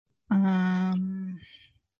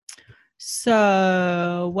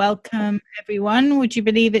So, welcome everyone. Would you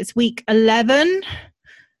believe it's week 11?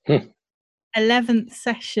 11th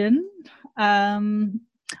session. I'm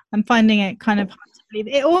finding it kind of hard to believe.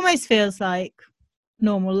 It almost feels like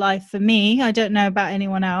normal life for me. I don't know about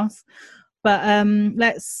anyone else, but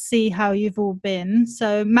let's see how you've all been.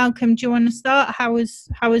 So, Malcolm, do you want to start? How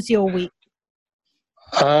was your week?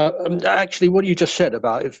 Actually, what you just said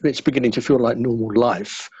about if it's beginning to feel like normal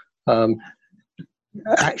life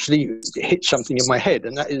actually hit something in my head,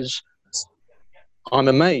 and that is, I'm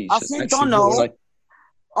amazed. I see Donald.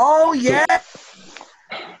 Oh yeah.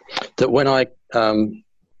 That when I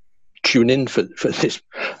tune in for this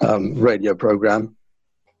radio program,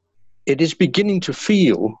 it is beginning to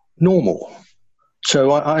feel normal.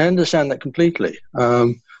 So I understand that completely.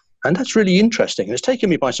 And that's really interesting. It's taken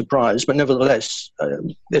me by surprise, but nevertheless,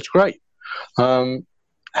 it's great.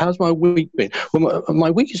 How's my week been? Well, my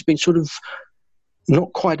week has been sort of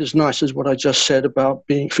not quite as nice as what I just said about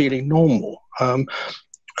feeling normal.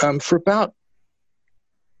 For about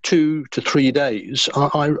 2 to 3 days,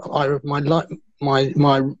 I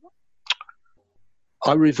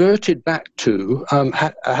reverted back to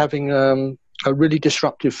having a really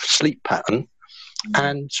disruptive sleep pattern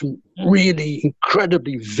and some really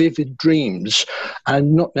incredibly vivid dreams,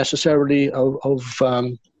 and not necessarily of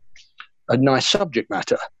a nice subject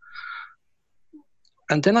matter.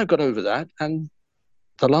 And then I got over that, and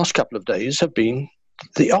the last couple of days have been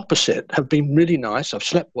the opposite, have been really nice. I've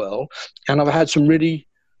slept well, and I've had some really,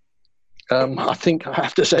 I think I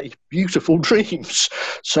have to say, beautiful dreams.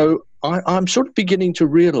 So I'm sort of beginning to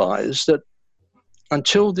realize that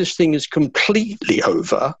until this thing is completely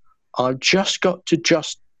over, I've just got to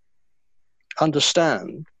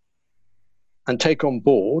understand and take on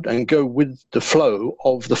board and go with the flow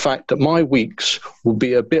of the fact that my weeks will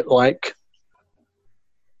be a bit like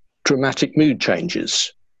dramatic mood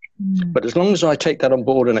changes. But as long as I take that on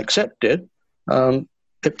board and accept it,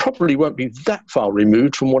 it probably won't be that far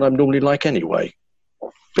removed from what I'm normally like anyway.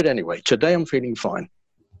 But anyway, today I'm feeling fine.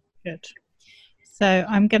 Good. So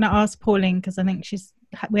I'm going to ask Pauline, because I think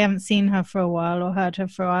we haven't seen her for a while or heard her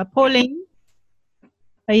for a while. Pauline,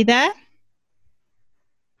 are you there?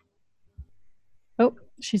 Oh,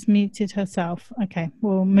 she's muted herself. Okay,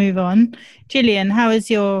 we'll move on. Gillian, how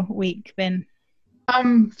has your week been?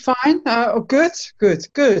 Fine. Good.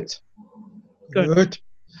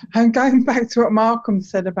 And going back to what Malcolm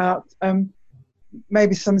said about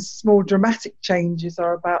maybe some small dramatic changes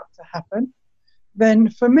are about to happen, then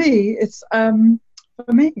for me it's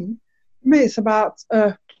it's about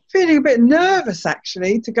feeling a bit nervous,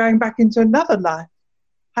 actually, to going back into another life,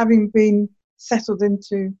 having been settled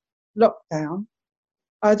into lockdown.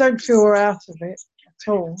 I don't feel we're out of it at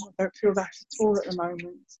all. I don't feel that at all at the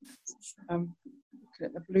moment. Looking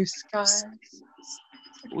at the blue skies.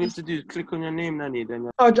 What you have to do is click on your name, Nanny.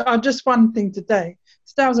 Then. Just one thing today.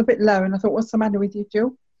 Today I was a bit low, and I thought, what's the matter with you,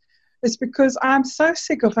 Jill? It's because I'm so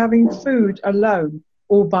sick of having food alone,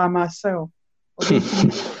 all by myself.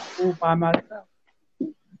 All by myself.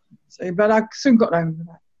 So, but I soon got over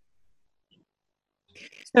that.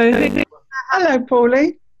 So, hello,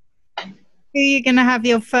 Paulie. Who are you going to have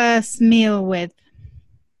your first meal with?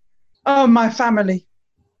 Oh, my family.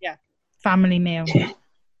 Yeah, family meal.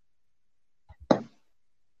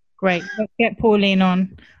 Great. Let's get Pauline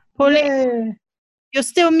on. Pauline, You're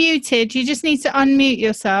still muted. You just need to unmute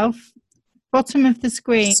yourself. Bottom of the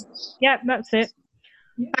screen. Yep, that's it.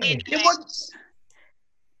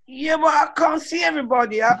 Yeah, but I can't see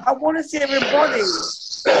everybody. I want to see everybody.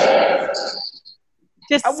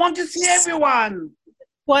 I want to see everyone.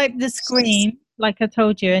 Swipe the screen, like I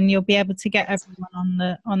told you, and you'll be able to get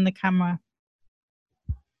everyone on the camera.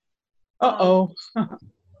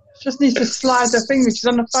 Just needs to slide her finger. She's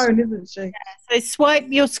on the phone, isn't she? Yeah, so swipe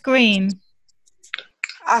your screen.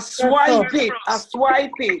 I swipe it.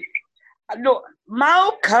 Look,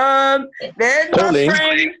 Malcolm. Then Pauline. my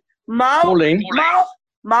friend Pauline.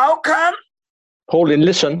 Malcolm. Pauline,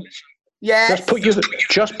 listen. Yes.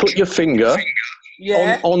 Just put your finger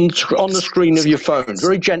on the screen of your phone,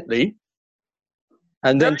 very gently,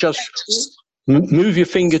 and then just move your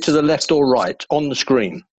finger to the left or right on the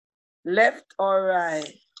screen. Left or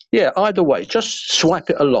right? Yeah, either way. Just swipe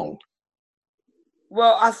it along.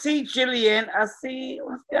 Well, I see Gillian. I see.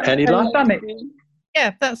 Any luck? I've done it.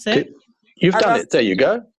 Yeah, that's it. You've done it. There you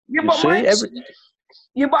go. Yeah,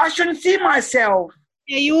 but I shouldn't see myself.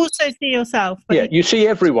 Yeah, you also see yourself. Yeah, you see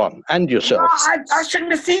everyone and yourself. No, I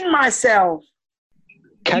shouldn't have seen myself.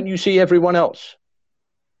 Can you see everyone else?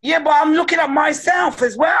 Yeah, but I'm looking at myself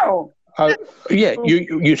as well. Yeah,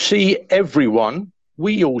 you see everyone.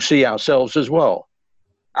 We all see ourselves as well.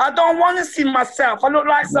 I don't want to see myself. I look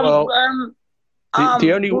like some Well,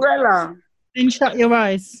 the only gorilla. Then shut your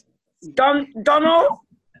eyes. Donald,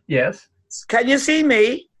 Yes, can you see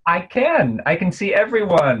me? I can. I can see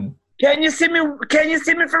everyone. Can you see me? Can you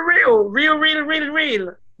see me for real?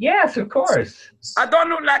 Real. Yes, of course. I don't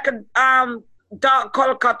look like a dark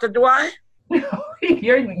color cutter, do I?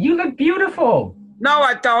 You look beautiful. No,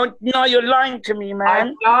 I don't. No, you're lying to me, man.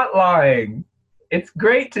 I'm not lying. It's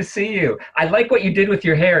great to see you. I like what you did with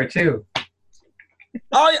your hair too.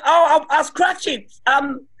 I scratch it.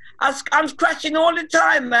 I'm scratching all the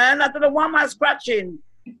time, man. I don't know why am I scratching.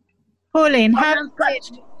 Pauline, I'm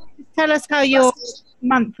scratching. tell us how your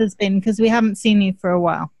month has been, because we haven't seen you for a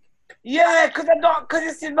while. Yeah, because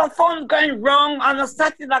you see, my phone's going wrong on a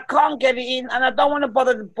Saturday. I can't get it in, and I don't want to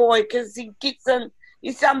bother the boy because he keeps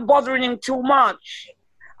you see, I'm bothering him too much.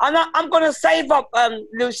 And I'm going to save up,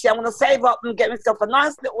 Lucy. I'm going to save up and get myself a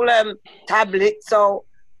nice little tablet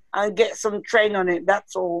and get some train on it.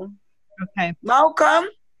 That's all. Okay. Malcolm?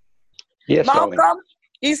 yes, darling. Malcolm?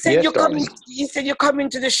 You said Yes, you're coming. darling. You said you're coming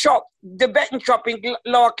to the shop, the betting shop in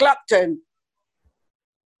Lower Clapton.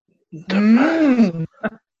 Mm.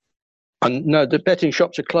 And no, the betting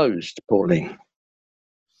shops are closed, Pauline.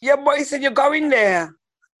 Yeah, but he said you're going there.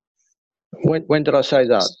 When did I say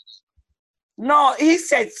that? No, he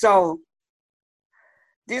said so.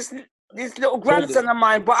 This little grandson of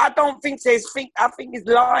mine, but I don't think so. I think he's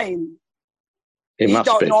lying. It He must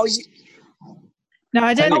don't be. know. No,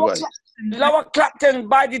 I don't. Anyway, Lower Clapton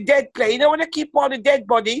by the dead play. You know when they keep all the dead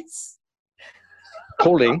bodies?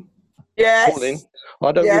 Pauline, Yes. Pauline,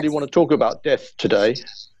 I don't Yes. really want to talk about death today.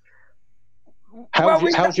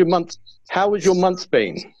 How's your month? How has your month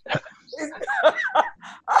been?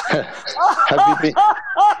 Have you been?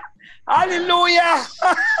 Hallelujah.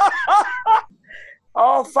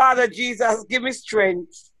 Oh, Father Jesus, give me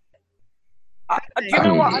strength. Do you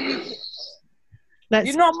know what?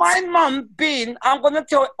 You know, my mum been, I'm going to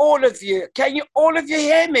tell all of you. Can you, all of you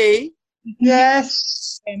hear me?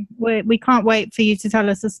 Yes. We can't wait for you to tell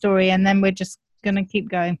us a story, and then we're just going to keep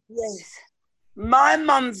going. Yes. My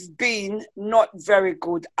mum's been not very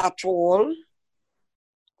good at all.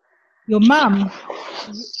 Your mum?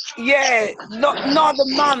 Yeah, not the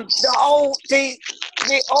mum.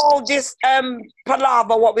 The all this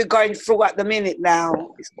palaver what we're going through at the minute now.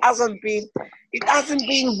 It hasn't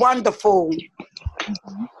been wonderful.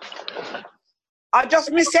 I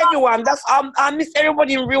just miss everyone. I miss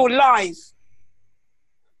everybody in real life.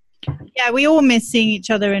 Yeah, we all miss seeing each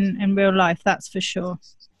other in real life, that's for sure.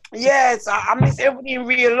 Yes, I miss everybody in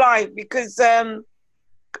real life because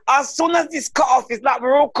as soon as this cut off, it's like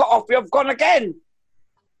we're all cut off. We have gone again.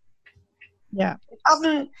 Yeah.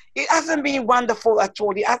 It hasn't been wonderful at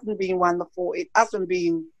all. It hasn't been wonderful. It hasn't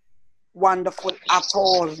been wonderful at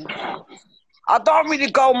all. I don't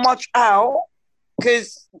really go much out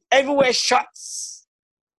because everywhere shuts,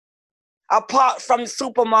 apart from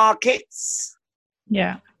supermarkets.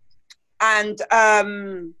 Yeah. And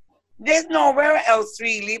there's nowhere else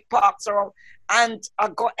really, parks around. And I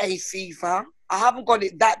got a fever. I haven't got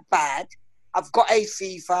it that bad. I've got a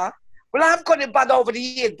fever. Well, I've got it bad over the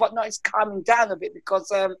years, but now it's calming down a bit because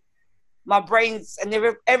my brain's and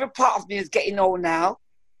every part of me is getting old now.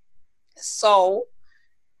 So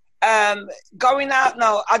going out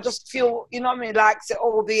now, I just feel, you know what I mean, like say,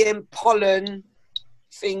 all the pollen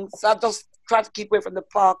things. I just try to keep away from the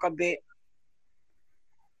park a bit.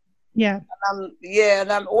 Yeah.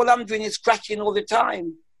 And all I'm doing is scratching all the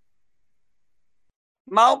time.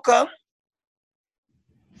 Malcolm?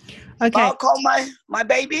 Okay. Malcolm, my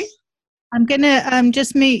baby? I'm going to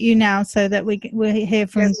just mute you now so that we'll hear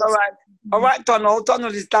from... Yes, all right. All right, Donald.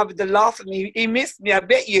 Donald is starting to laugh at me. He missed me, I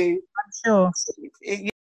bet you. I'm sure.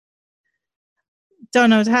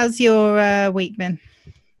 Donald, how's your week been?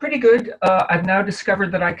 Pretty good. I've now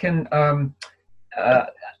discovered that I can...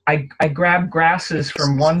 I grab grasses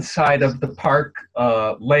from one side of the park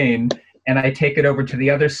lane, and I take it over to the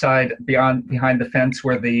other side behind the fence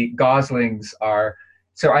where the goslings are.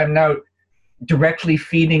 So I'm now directly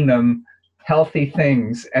feeding them healthy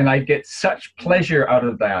things, and I get such pleasure out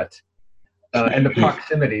of that and the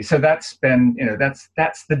proximity. So that's been,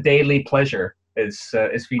 that's the daily pleasure is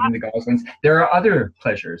feeding the goslings. There are other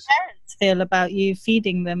pleasures. Parents feel about you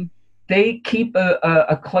feeding them? They keep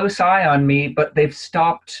a close eye on me, but they've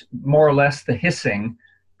stopped more or less the hissing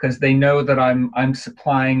because they know that I'm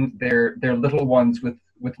supplying their little ones with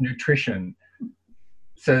nutrition.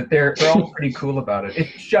 So they're all pretty cool about it.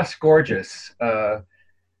 It's just gorgeous.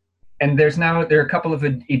 And there are a couple of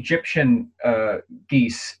Egyptian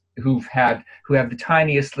geese who have the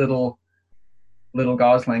tiniest little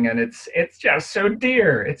gosling, and it's just so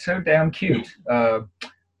dear. It's so damn cute.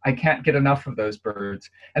 I can't get enough of those birds.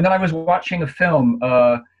 And then I was watching a film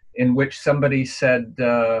in which somebody said,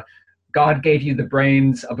 God gave you the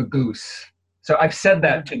brains of a goose. So I've said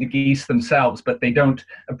that to the geese themselves, but they don't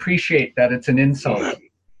appreciate that it's an insult.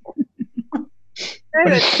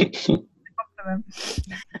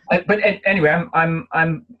 But anyway,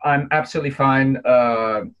 I'm absolutely fine.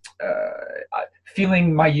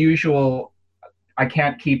 Feeling my usual, I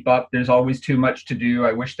can't keep up. There's always too much to do.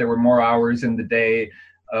 I wish there were more hours in the day.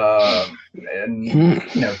 And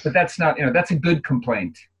but that's not, that's a good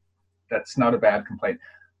complaint. That's not a bad complaint.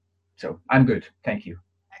 So I'm good. Thank you.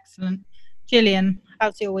 Excellent. Gillian,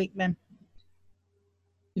 how's your week been?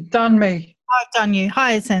 You've done me. I've done you.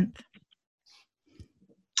 Hyacinth.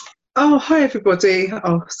 Oh, hi everybody.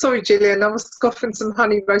 Oh, sorry, Gillian. I was scoffing some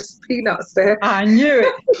honey roast peanuts there. I knew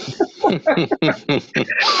it.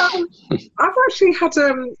 I've actually had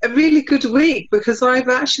a really good week because I've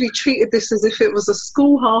actually treated this as if it was a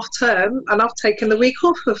school half term, and I've taken the week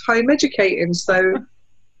off of home educating. So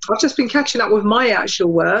I've just been catching up with my actual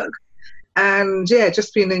work, and yeah,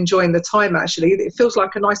 just been enjoying the time actually. It feels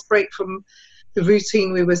like a nice break from the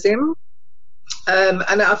routine we was in.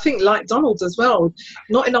 And I think like Donald as well,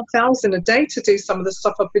 not enough hours in a day to do some of the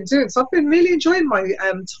stuff I've been doing. So I've been really enjoying my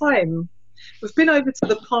time. We've been over to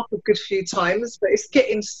the park a good few times, but it's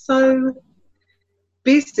getting so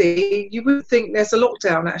busy. You would think there's a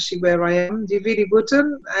lockdown actually where I am. You really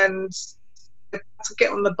wouldn't. And to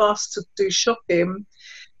get on the bus to do shopping,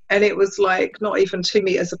 and it was like not even 2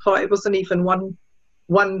 meters apart. It wasn't even 1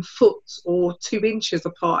 foot or 2 inches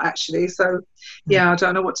apart actually. So yeah, I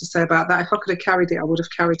don't know what to say about that. If I could have carried it, I would have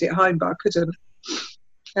carried it home, but I couldn't.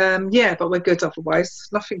 Yeah, but we're good otherwise.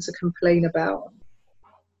 Nothing to complain about.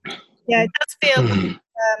 Yeah, it does feel like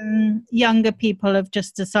younger people have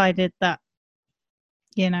just decided that,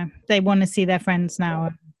 they want to see their friends now,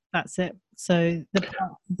 and that's it. So the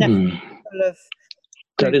park's definitely full of...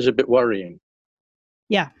 That is a bit worrying.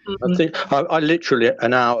 Yeah. I think I literally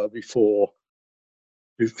an hour before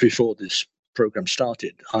this program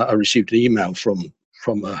started, I received an email from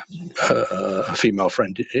a female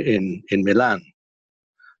friend in Milan,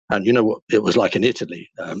 and you know what it was like in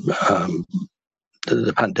Italy,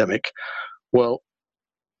 the pandemic. Well,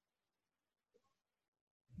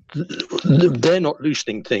 they're not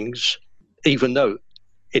loosening things, even though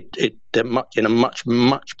they're in a much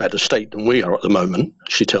better state than we are at the moment.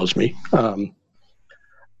 She tells me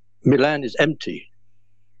Milan is empty,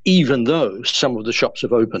 even though some of the shops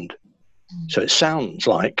have opened. So it sounds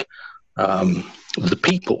like the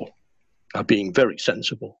people are being very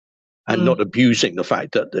sensible and not abusing the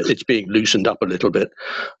fact that it's being loosened up a little bit,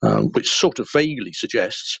 which sort of vaguely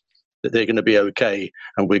suggests that they're going to be okay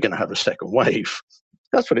and we're going to have a second wave.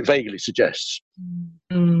 That's what it vaguely suggests.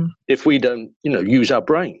 If we don't, use our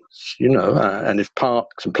brains, and if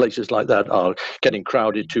parks and places like that are getting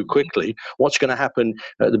crowded too quickly, what's going to happen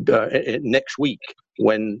next week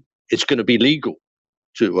when it's going to be legal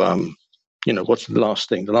to, what's the last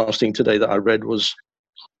thing? The last thing today that I read was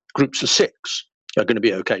groups of 6 are going to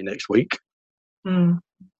be okay next week.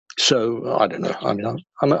 So I don't know. I mean,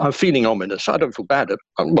 I'm feeling ominous. I don't feel bad.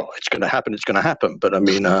 Well, it's going to happen. It's going to happen. But I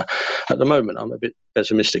mean, at the moment, I'm a bit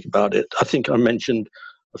pessimistic about it. I think I mentioned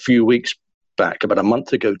a few weeks back, about a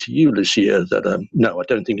month ago, to you, Lucia, that no, I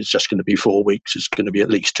don't think it's just going to be 4 weeks. It's going to be at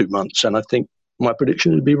least 2 months, and I think my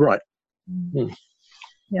prediction would be right.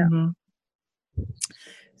 Yeah.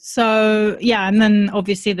 So yeah, and then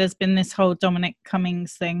obviously there's been this whole Dominic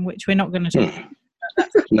Cummings thing, which we're not going to talk about.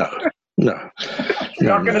 No. We're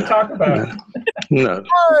not going to talk about it. No.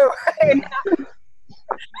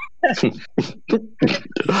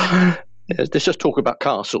 Let's just talk about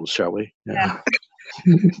castles, shall we? Yeah.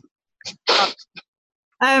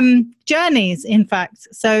 Journeys, in fact.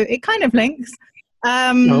 So it kind of links.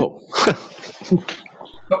 But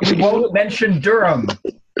we won't mention Durham.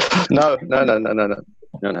 No.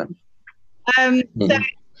 So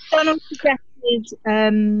Donald suggested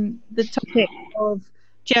the topic of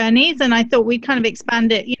journeys, and I thought we'd kind of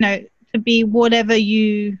expand it, to be however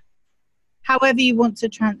you want to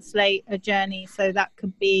translate a journey. So that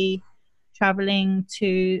could be traveling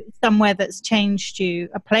to somewhere that's changed you,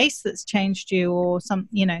 a place that's changed you, or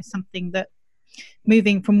something that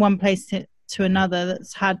moving from one place to another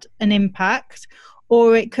that's had an impact.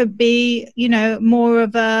 Or it could be, more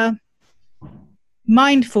of a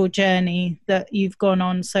mindful journey that you've gone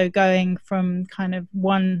on. So going from kind of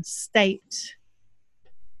one state,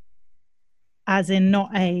 as in not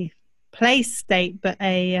a place state, but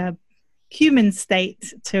a human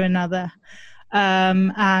state, to another.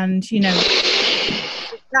 And,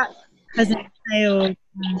 that has entailed.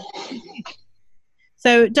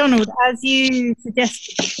 So, Donald, as you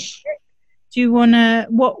suggested, do you want to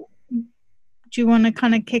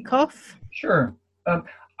kind of kick off? Sure.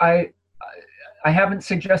 I haven't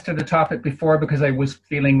suggested a topic before because I was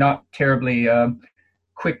feeling not terribly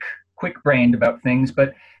quick-brained about things,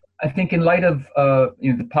 but I think in light of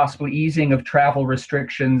the possible easing of travel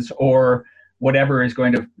restrictions or whatever is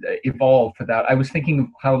going to evolve for that, I was thinking of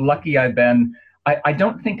how lucky I've been. I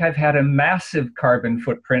don't think I've had a massive carbon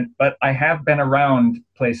footprint, but I have been around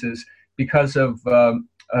places because of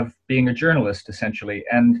being a journalist, essentially,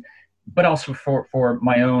 but also for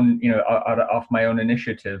my own, off my own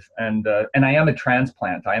initiative, and I am a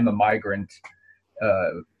transplant. I am a migrant,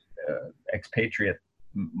 expatriate.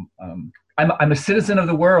 I'm a citizen of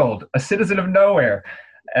the world, a citizen of nowhere,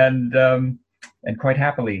 and quite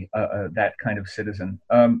happily that kind of citizen.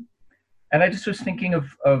 And I just was thinking of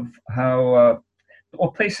how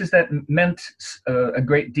places that meant a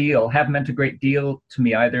great deal, have meant a great deal to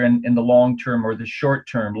me, either in the long term or the short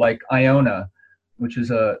term, like Iona, which is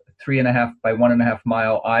a 3.5 by 1.5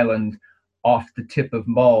 mile island off the tip of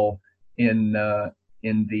Mull in the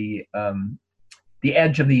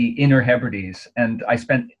edge of the Inner Hebrides. And I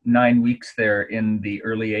spent 9 weeks there in the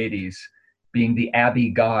early 80s being the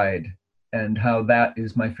Abbey guide, and how that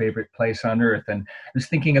is my favorite place on earth. And I was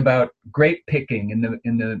thinking about grape picking in the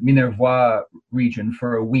Minervois region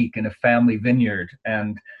for a week in a family vineyard,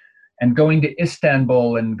 and going to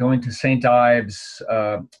Istanbul and going to St. Ives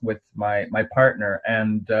with my partner,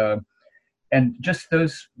 and just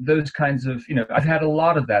those kinds of, I've had a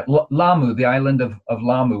lot of that. Lamu, the island of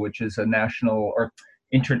Lamu, which is a national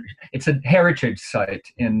it's a heritage site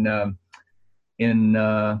in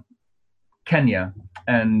Kenya,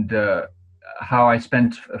 and how I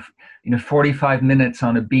spent 45 minutes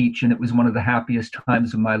on a beach, and it was one of the happiest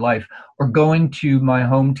times of my life. Or going to my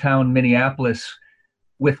hometown Minneapolis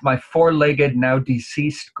with my 4-legged, now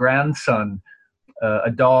deceased grandson,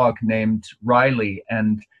 a dog named Riley,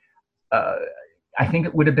 and I think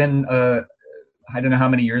it would have been, I don't know how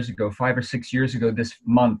many years ago, 5 or 6 years ago this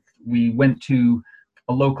month, we went to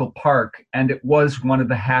a local park, and it was one of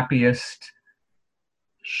the happiest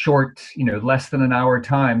short, less than an hour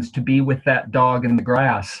times to be with that dog in the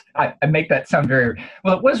grass. I make that sound very,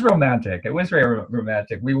 well, it was romantic. It was very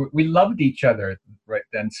romantic. We loved each other right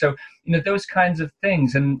then. So, those kinds of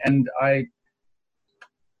things. And I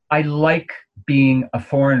like being a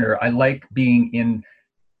foreigner. I like being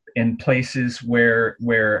in places where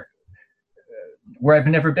I've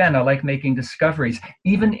never been. I like making discoveries.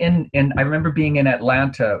 Even I remember being in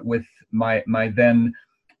Atlanta with my then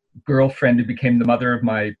girlfriend, who became the mother of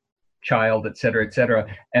my child, et cetera,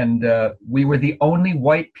 and we were the only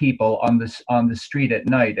white people on the street at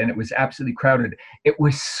night, and it was absolutely crowded. It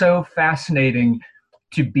was so fascinating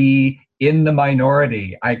to be in the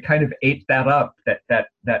minority. I kind of ate that up. That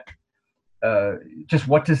just,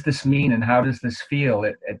 what does this mean, and how does this feel?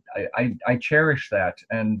 I cherish that,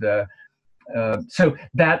 and so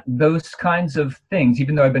those kinds of things.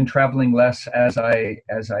 Even though I've been traveling less as I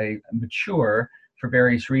mature, for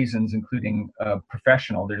various reasons, including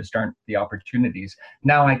professional, there just aren't the opportunities.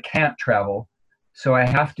 Now I can't travel, so I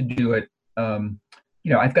have to do it.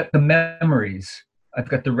 I've got the memories, I've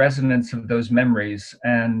got the resonance of those memories,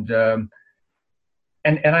 and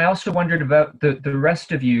I also wondered about the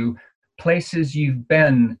rest of you, places you've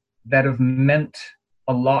been that have meant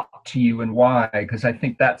a lot to you, and why, because I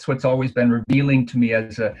think that's what's always been revealing to me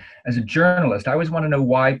as a journalist. I always want to know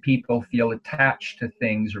why people feel attached to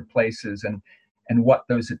things or places, and what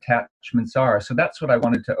those attachments are. So that's what I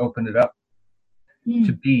wanted to open it up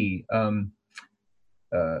to be.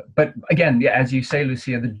 But again, as you say,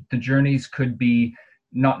 Lucia, the journeys could be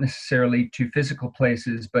not necessarily to physical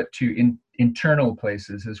places, but to internal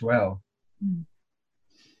places as well.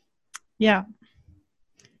 Yeah.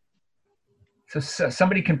 So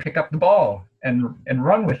somebody can pick up the ball and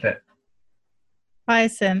run with it.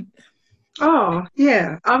 Hyacinth. Oh,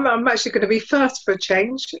 yeah. I'm actually going to be first for a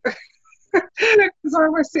change. Because I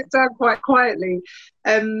always sit down quite quietly.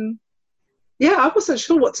 I wasn't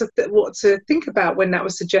sure what to think about when that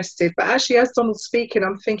was suggested, but actually, as Donald's speaking,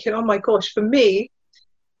 I'm thinking, oh my gosh, for me,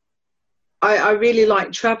 I really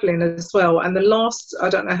like traveling as well. And the last, I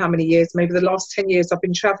don't know how many years, maybe the last 10 years, I've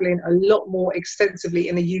been traveling a lot more extensively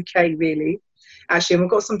in the UK, really. Actually, and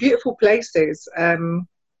we've got some beautiful places. And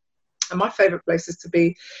my favourite place is to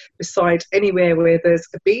be beside anywhere where there's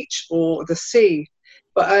a beach or the sea.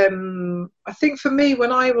 But I think for me,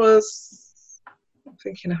 when I was, I'm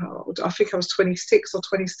thinking how old, I think I was 26 or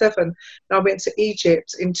 27, and I went to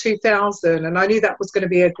Egypt in 2000, and I knew that was going to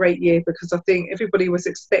be a great year, because I think everybody was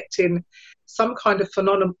expecting some kind of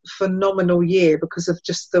phenomenal year because of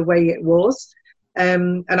just the way it was.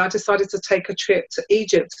 And I decided to take a trip to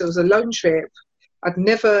Egypt. It was a lone trip. I'd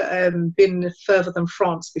never been further than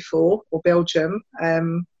France before, or Belgium.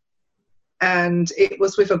 And it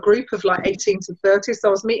was with a group of like 18 to 30. So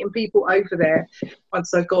I was meeting people over there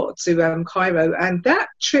once I got to Cairo. And that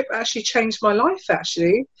trip actually changed my life,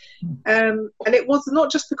 actually. And it was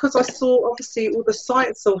not just because I saw, obviously, all the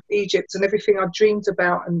sights of Egypt and everything I dreamed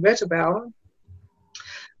about and read about.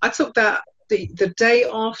 I took that the day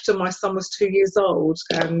after my son was 2 years old,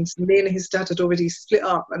 and me and his dad had already split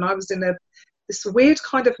up, and I was in this weird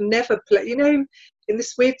kind of never play, you know, in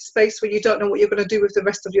this weird space where you don't know what you're going to do with the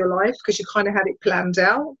rest of your life because you kind of had it planned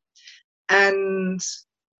out. And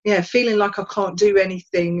yeah, feeling like I can't do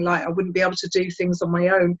anything, like I wouldn't be able to do things on my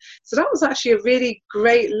own. So that was actually a really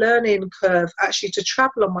great learning curve, actually, to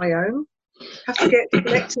travel on my own. Have to get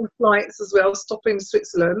connecting flights as well, stopping in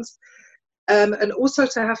Switzerland. And also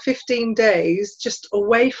to have 15 days just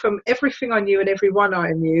away from everything I knew and everyone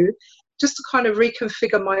I knew, just to kind of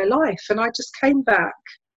reconfigure my life. And I just came back,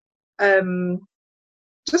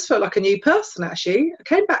 just felt like a new person, actually. I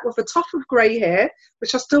came back with a tuft of grey hair,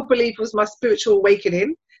 which I still believe was my spiritual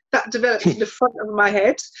awakening. That developed in the front of my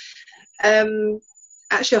head.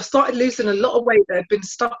 Actually, I started losing a lot of weight that had been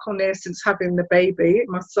stuck on there since having the baby,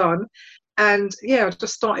 my son. And yeah, I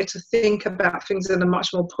just started to think about things in a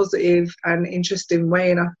much more positive and interesting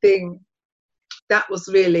way. And I think that was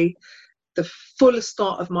really the full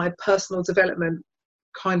start of my personal development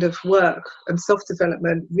kind of work and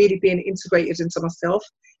self-development, really being integrated into myself,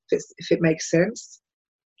 if it makes sense.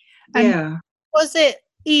 And yeah. Was it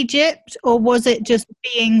Egypt, or was it just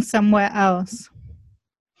being somewhere else?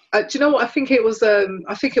 Do you know what? I think it was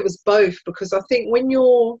both, because I think when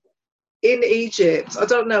you're in Egypt, I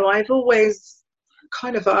don't know, I've always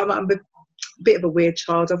kind of, I'm a bit of a weird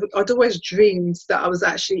child. I'd always dreamed that I was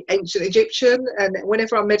actually ancient Egyptian, and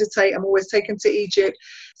whenever I meditate, I'm always taken to Egypt.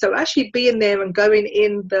 So actually being there and going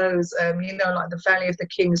in those, you know, like the Valley of the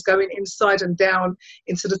Kings, going inside and down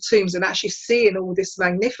into the tombs and actually seeing all this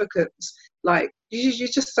magnificence, like you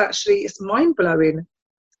just actually, it's mind-blowing.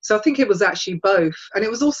 So I think it was actually both. And it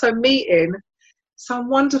was also meeting some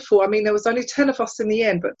wonderful, I mean, there was only 10 of us in the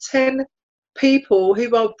end, but 10 people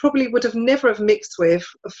who I probably would have never have mixed with,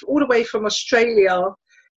 all the way from Australia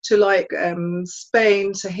to like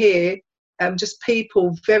Spain to here, just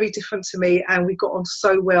people very different to me, and we got on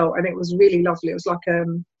so well, and it was really lovely. It was like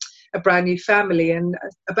a brand new family, and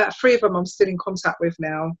about 3 of them I'm still in contact with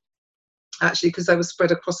now, actually, because they were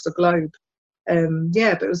spread across the globe.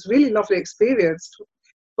 Yeah, but it was a really lovely experience.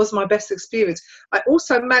 Was my best experience. I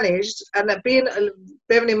also managed, and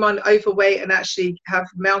bearing in mind overweight and actually have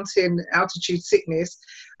mountain altitude sickness,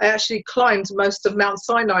 I actually climbed most of Mount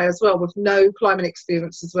Sinai as well with no climbing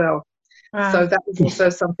experience as well. Wow. So that was also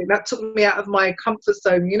something that took me out of my comfort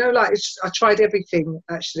zone, you know, like I tried everything,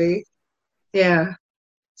 actually. Yeah.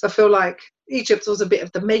 So I feel like Egypt was a bit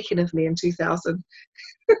of the making of me in 2000.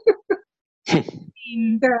 Yeah.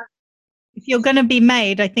 If you're going to be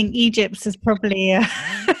made, I think Egypt is probably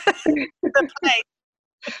the place.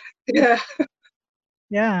 Yeah.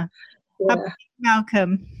 Yeah.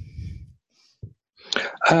 Malcolm.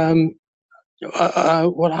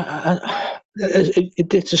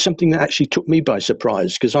 This is something that actually took me by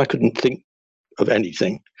surprise, because I couldn't think of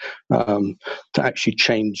anything that actually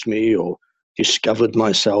changed me or discovered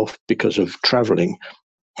myself because of traveling,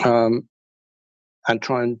 and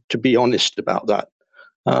trying to be honest about that.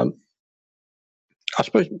 I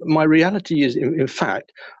suppose my reality is, in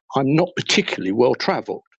fact, I'm not particularly well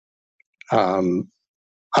travelled. I mean,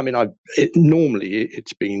 normally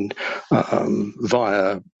it's been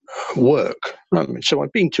via work. So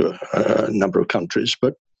I've been to a number of countries,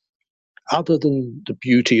 but other than the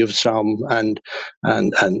beauty of some and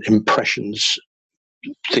impressions,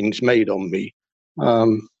 things made on me,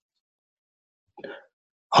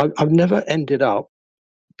 I've never ended up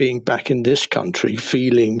being back in this country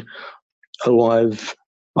feeling, oh,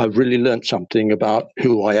 I've really learned something about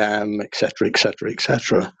who I am, etc., etc.,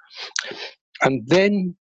 etc. And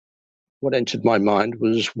then what entered my mind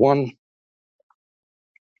was one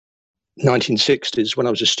 1960s, when I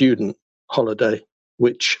was a student, holiday,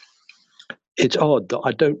 which it's odd that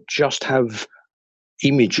I don't just have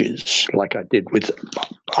images like I did with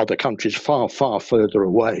other countries far, far further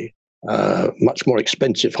away, much more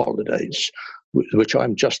expensive holidays, which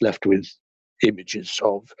I'm just left with images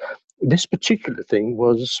of. This particular thing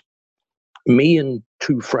was me and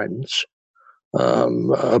 2 friends,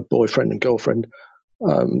 a boyfriend and girlfriend,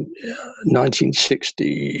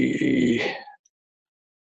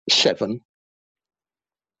 1967,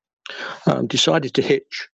 decided to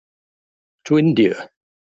hitch to India.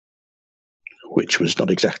 which was not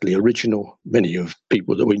exactly original. Many of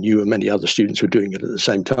people that we knew and many other students were doing it at the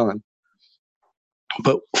same time.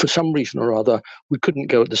 But for some reason or other, we couldn't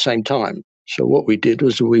go at the same time. So what we did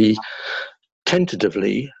was we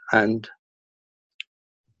tentatively and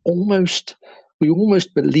we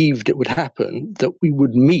almost believed it would happen that we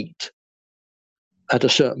would meet at a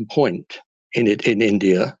certain point in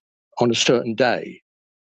India on a certain day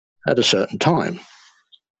at a certain time.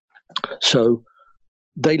 So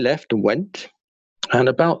they left and went, and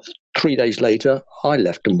about 3 days later, I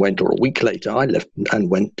left and went, or a week later, I left and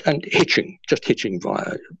went, and just hitching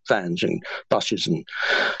via vans and buses and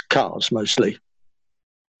cars mostly.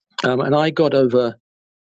 And I got as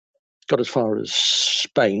far as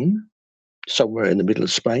Spain, somewhere in the middle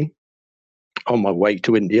of Spain, on my way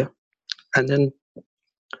to India. And then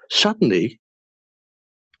suddenly,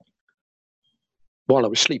 while I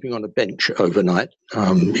was sleeping on a bench overnight,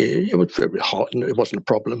 it was very hot and it wasn't a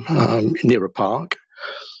problem, near a park,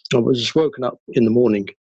 I was woken up in the morning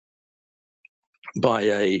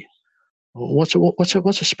by what's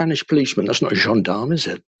a Spanish policeman? That's not a gendarme, is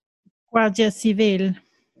it? Guardia Civil.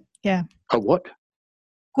 Yeah. A what?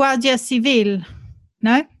 Guardia Civil.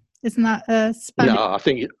 No? Isn't that Spanish? Yeah, I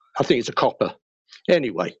think it's a copper.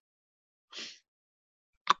 Anyway.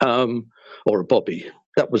 Or a bobby.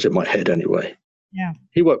 That was in my head anyway. Yeah.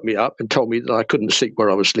 He woke me up and told me that I couldn't sleep where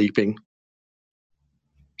I was sleeping.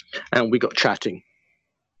 And we got chatting.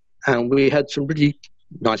 And we had some really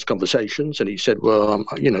nice conversations. And he said, well,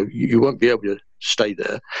 you won't be able to stay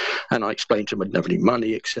there. And I explained to him I didn't have any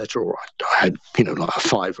money, etc. Or I had, like a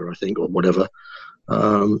 $5, I think, or whatever.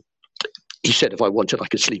 He said if I wanted, I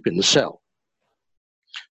could sleep in the cell.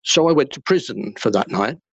 So I went to prison for that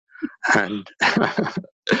night. And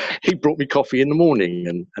he brought me coffee in the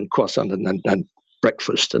morning and croissant and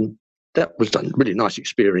breakfast. And that was a really nice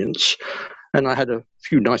experience. And I had a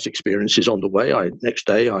few nice experiences on the way. Next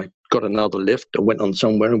day, I got another lift and went on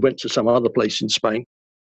somewhere and went to some other place in Spain.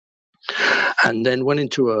 And then went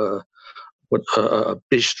into a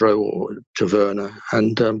bistro or taverna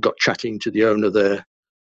and got chatting to the owner there.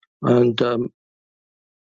 And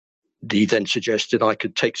he then suggested I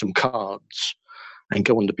could take some cards and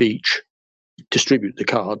go on the beach, distribute the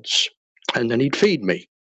cards, and then he'd feed me.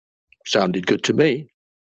 Sounded good to me.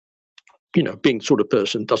 Being the sort of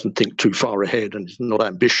person doesn't think too far ahead and is not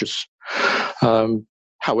ambitious.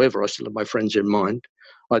 However, I still have my friends in mind.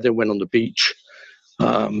 I then went on the beach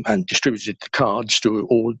and distributed the cards to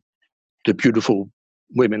all the beautiful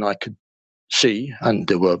women I could see, and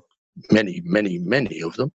there were many, many, many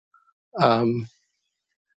of them.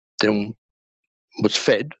 Then was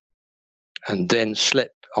fed, and then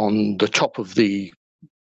slept on the top of the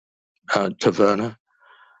taverna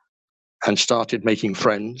and started making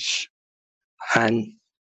friends. And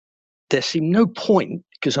there seemed no point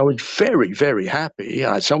because I was very, very happy.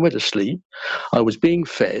 I had somewhere to sleep. I was being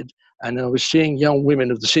fed, and I was seeing young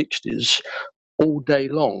women of the 60s all day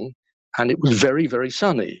long, and it was very, very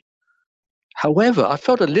sunny. However, I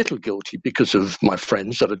felt a little guilty because of my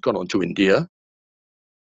friends that had gone on to India,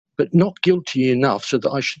 but not guilty enough so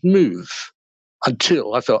that I should move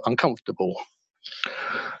until I felt uncomfortable.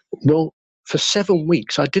 Well, for 7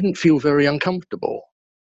 weeks, I didn't feel very uncomfortable.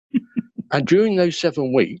 And during those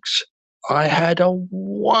 7 weeks, I had a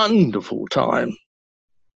wonderful time.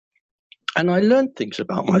 And I learned things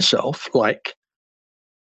about myself,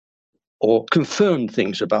 or confirmed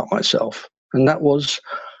things about myself. And that was,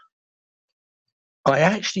 I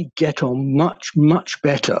actually get on much, much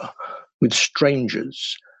better with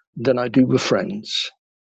strangers than I do with friends.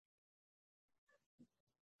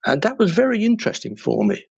 And that was very interesting for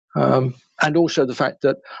me. And also the fact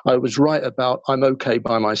that I was right about I'm okay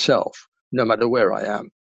by myself, no matter where I am.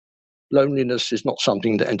 Loneliness is not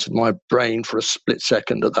something that entered my brain for a split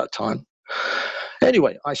second at that time.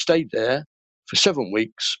 Anyway, I stayed there for 7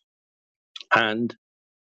 weeks. And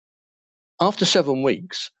after 7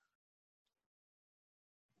 weeks,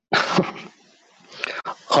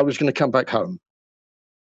 I was going to come back home.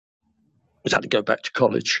 I had to go back to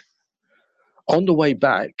college. On the way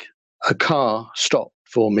back, a car stopped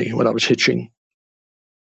for me when I was hitching.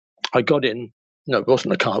 I got in. No, it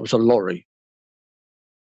wasn't a car, it was a lorry.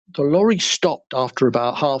 The lorry stopped after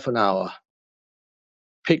about half an hour,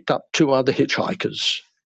 picked up 2 other hitchhikers.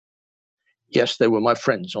 Yes, they were my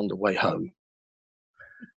friends on the way home.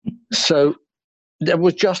 So there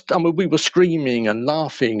was we were screaming and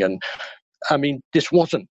laughing. And this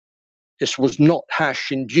was not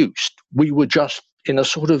hash induced. We were just in a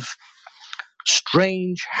sort of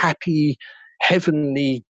strange, happy,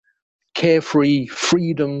 heavenly, carefree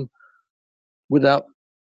freedom without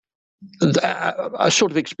I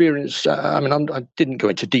sort of experienced, I didn't go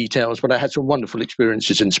into details, but I had some wonderful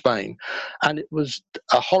experiences in Spain. And it was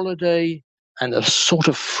a holiday and a sort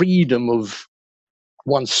of freedom of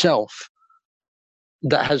oneself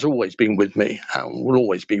that has always been with me and will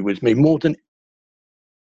always be with me more than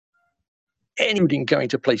anybody going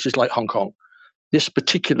to places like Hong Kong. This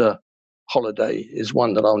particular holiday is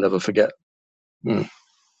one that I'll never forget. Mm.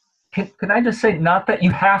 Can I just say, not that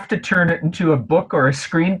you have to turn it into a book or a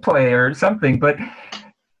screenplay or something, but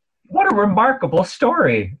what a remarkable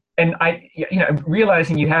story. And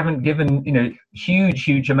realizing you haven't given,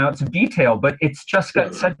 huge amounts of detail, but it's just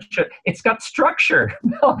got it's got structure.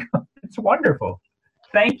 It's wonderful.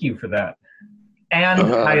 Thank you for that. And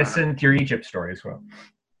Hyacinth, your Egypt story as well.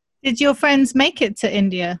 Did your friends make it to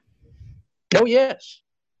India? Oh, yes.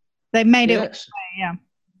 They made it all the way, yeah.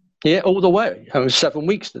 Yeah, all the way. 7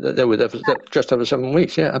 weeks. They were there for just over 7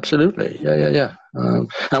 weeks. Yeah, absolutely. Yeah.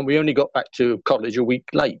 And we only got back to college a week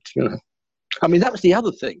late, I mean, that was the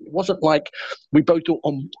other thing. It wasn't like we both thought,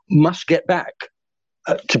 must get back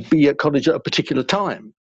to be at college at a particular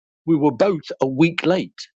time. We were both a week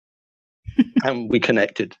late and we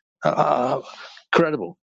connected.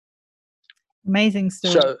 Incredible. Amazing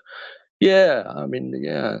story. So, yeah, I mean,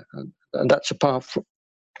 yeah. And that's apart from...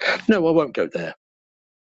 No, I won't go there.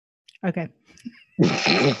 Okay.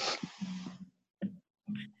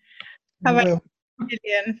 How about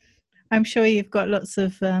Gillian? I'm sure you've got lots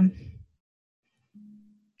of...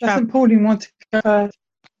 Doesn't Pauline want to go first?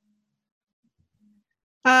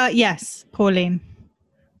 Yes, Pauline.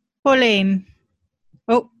 Pauline.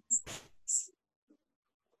 Oh.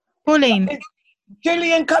 Pauline.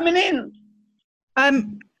 Gillian coming in.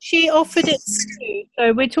 She offered it too.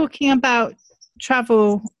 So we're talking about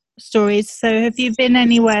travel stories. So have you been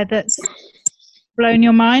anywhere that's blown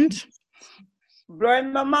your mind?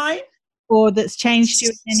 Blown my mind? Or that's changed you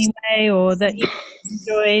in any way, or that you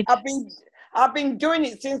enjoyed? I've been doing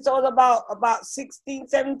it since I was about 16,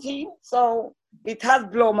 17. So it has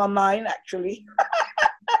blown my mind, actually.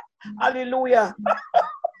 Hallelujah.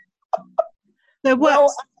 So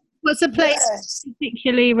what's a place you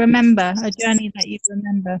particularly remember, a journey that you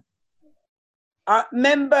remember?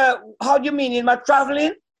 Remember, how do you mean, in my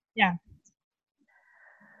traveling? Yeah.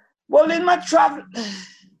 Well, in my travel,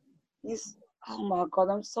 yes. Oh my God,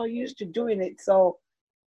 I'm so used to doing it. So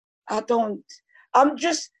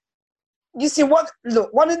you see what,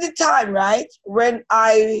 look, one of the time, right, when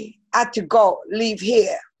I had to leave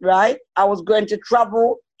here, right, I was going to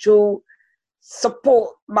travel to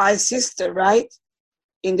support my sister, right,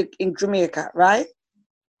 in Jamaica, right?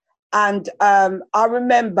 And I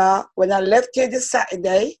remember when I left here this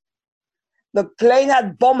Saturday, the plane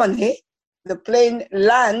had bomb on it. The plane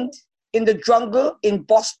landed in the jungle in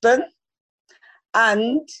Boston.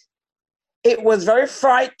 And it was very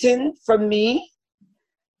frightening for me,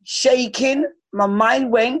 shaking. My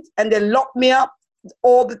mind went, and they locked me up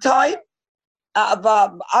all the time. I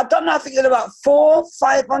don't know, I think about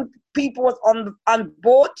 400-500 people was on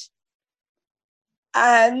board.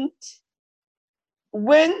 And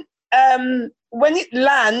when it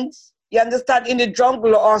lands, you understand, in the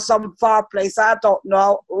jungle or some far place, I don't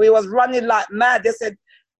know, we was running like mad. They said,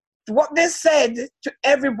 what they said to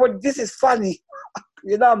everybody, this is funny,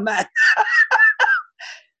 man.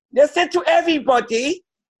 They said to everybody,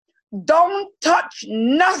 don't touch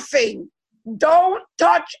nothing. Don't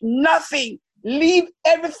touch nothing. Leave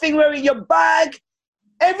everything where in your bag,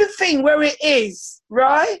 everything where it is,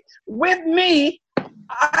 right? With me,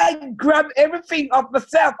 I grab everything of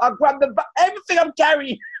myself. I grab everything I'm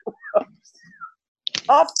carrying.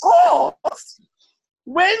 Of course,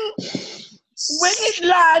 when it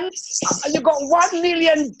lands, you got 1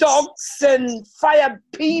 million dogs and fire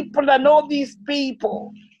people and all these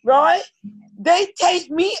people, right? They take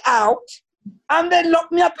me out and they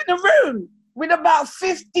lock me up in a room with about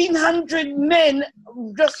 1,500 men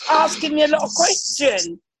just asking me a lot of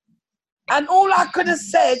questions. And all I could have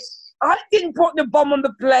said, I didn't put the bomb on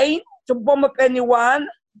the plane to bomb up anyone.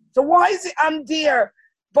 So why is it I'm there?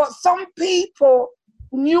 But some people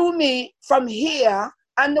knew me from here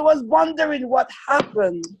and they was wondering what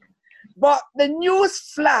happened. But the news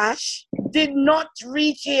flash did not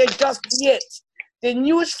reach here just yet. The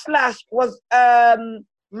news flash was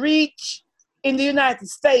reached in the United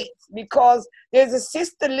States because there's a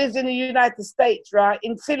sister lives in the United States, right,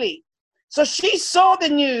 in Philly. So she saw the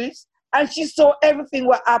news and she saw everything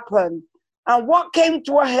what happened. And what came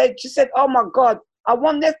to her head, she said, oh my God, I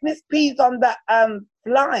wonder if Miss P's on that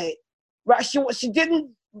flight. Right?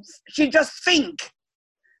 She just think.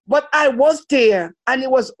 But I was there and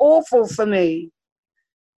it was awful for me.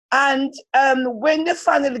 And when they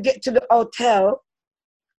finally get to the hotel,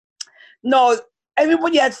 No,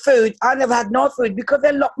 everybody had food. I never had no food because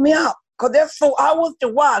they locked me up. Because they thought I was the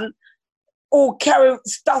one who carried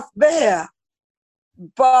stuff there.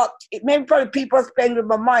 But it maybe probably people are playing with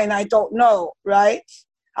my mind. I don't know, right?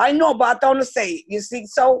 I know, but I don't want to say it, you see.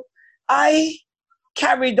 So I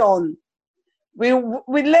carried on. We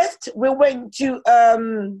left. We went to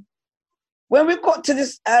when we got to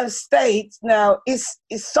this state. Now it's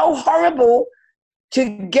so horrible to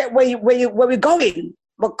get where we're going,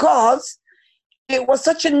 because it was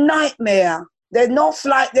such a nightmare. There's no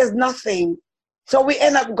flight. There's nothing. So we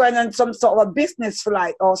end up going on some sort of a business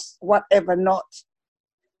flight or whatever not.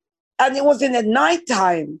 And it was in the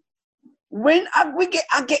nighttime. When I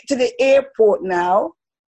get to the airport now,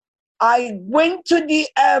 I went to the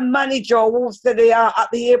manager who said they are at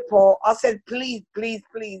the airport. I said, please, please,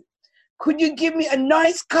 please, could you give me a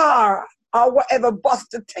nice car or whatever bus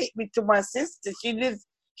to take me to my sister? She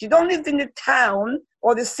don't live in the town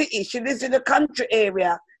or the city. She lives in the country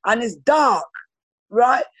area and it's dark,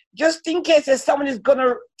 right? Just in case there's someone who's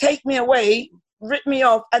gonna take me away, rip me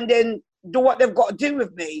off, and then do what they've got to do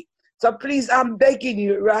with me. So please, I'm begging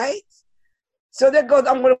you, right? So they go,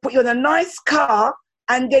 I'm gonna put you in a nice car,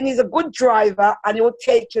 and then he's a good driver, and he will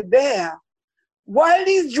take you there. While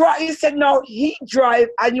he's driving, he said, no, he drive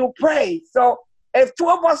and you pray. So if two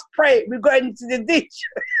of us pray, we go into the ditch.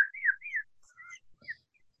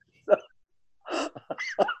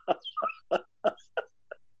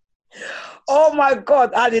 Oh my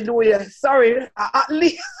God, hallelujah. Sorry, at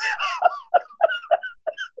least.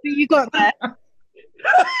 You got there.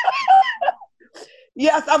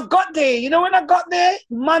 Yes, I've got there. You know when I got there?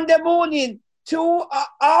 Monday morning,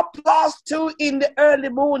 2:30 in the early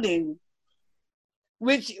morning.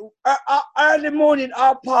 Which, early morning,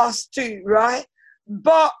 2:30, right?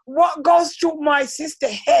 But what goes through my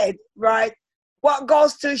sister's head, right? What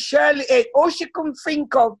goes through Shirley's head, all she can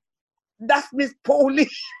think of, that's Miss Pauline.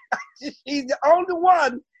 She's the only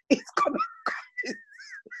one is gonna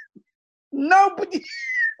nobody.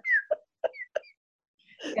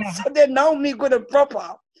 Yeah. So they know me good and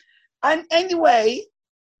proper. And anyway,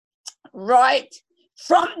 right,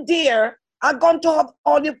 from there, I've gone to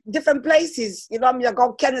all the different places. You know, I mean, I've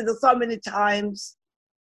gone to Canada so many times,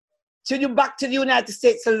 back to the United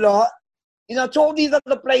States a lot. You know, to all these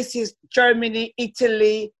other places, Germany,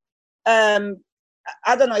 Italy,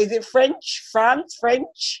 I don't know, is it France,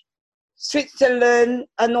 Switzerland,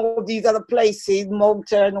 and all these other places,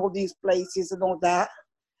 Malta and all these places and all that.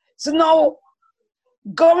 So now,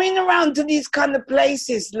 going around to these kind of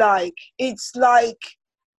places, it's like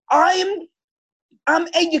I'm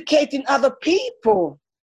educating other people,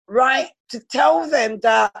 right? To tell them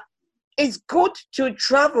that it's good to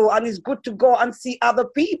travel and it's good to go and see other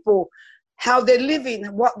people, how they're living,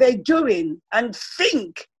 what they're doing, and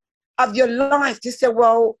think of your life to say,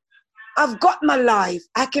 well, I've got my life.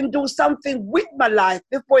 I can do something with my life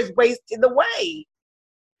before it's wasted away.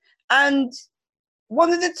 And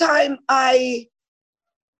one of the time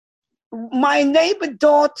my neighbor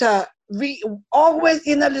daughter, always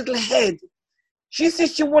in her little head, she said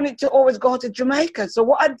she wanted to always go to Jamaica. So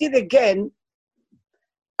what I did again,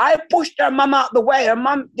 I pushed her mom out the way. Her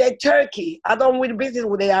mom, they're Turkey. I don't really business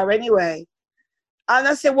who they are anyway. And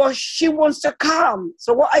I said, well, she wants to come.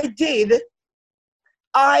 So what I did,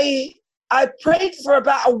 I prayed for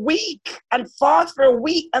about a week and fought for a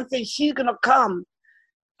week and said, she's going to come.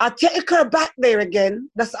 I take her back there again.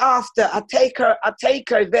 That's after. I take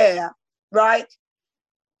her there, right?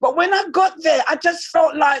 But when I got there, I just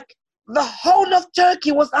felt like the whole of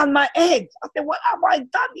Turkey was on my head. I said, what have I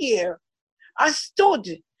done here? I stood.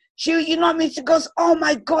 She, you know what I mean? She goes, oh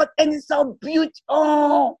my God, and it's so beautiful.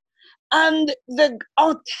 Oh. And the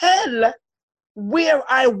hotel where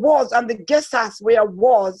I was, and the guest house where I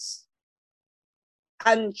was,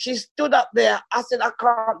 and she stood up there. I said, I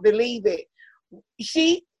can't believe it. You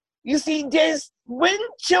see, when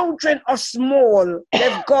children are small,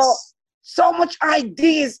 they've got so much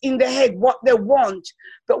ideas in their head, what they want.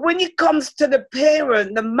 But when it comes to the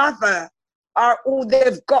parent, the mother, or who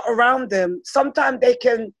they've got around them, sometimes they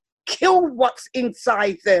can kill what's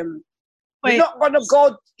inside them. Wait. You're not going to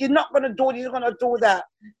go, you're not going to do this, you're going to do that.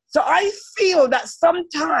 So I feel that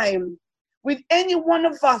sometime with any one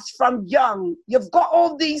of us from young, you've got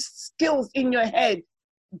all these skills in your head,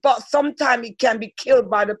 but sometimes it can be killed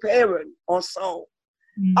by the parent or so.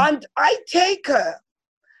 Mm. And I take her.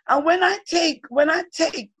 And when I take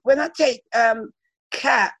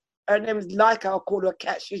Cat, her name is Laika, I'll call her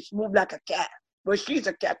Cat. She's moved like a cat, but she's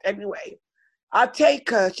a cat anyway. I take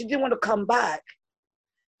her. She didn't want to come back.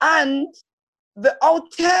 And the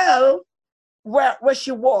hotel where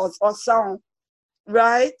she was, or so,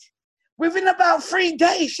 right? within about 3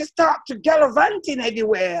 days, she started to gallivanting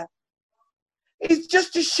everywhere. It's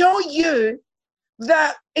just to show you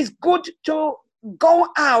that it's good to go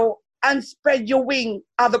out and spread your wing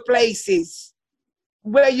other places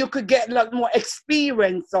where you could get a lot more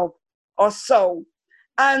experience of or so.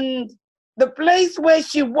 And the place where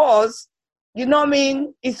she was, you know what I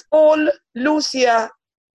mean, it's all Lucia,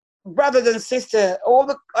 brothers and sister. All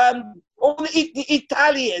the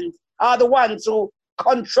Italians are the ones who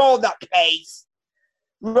control that place,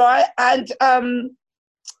 right? And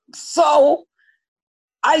so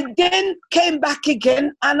I then came back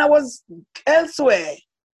again and I was elsewhere.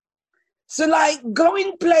 So like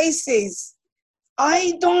going places,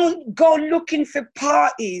 I don't go looking for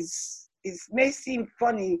parties. It may seem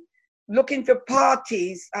funny, looking for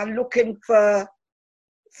parties and looking for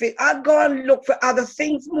I go and look for other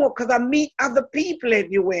things more because I meet other people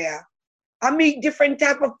everywhere. I meet different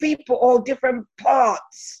type of people, all different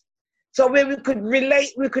parts. So where we could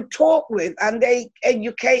relate, we could talk with, and they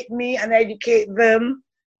educate me and educate them.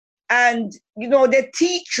 And, you know, they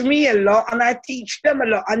teach me a lot and I teach them a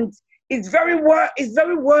lot. And it's very worth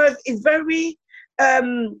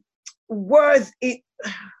it.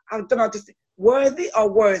 I don't know, just worthy or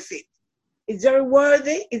worth it? Is very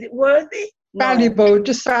worthy? Is it worthy? No. Valuable,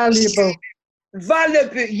 just valuable.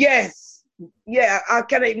 Valuable, yes. Yeah, I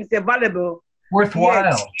cannot even say valuable. Worthwhile.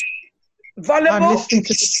 Yes. Valuable. I'm listening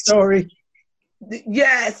to the story.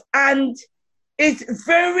 Yes, and it's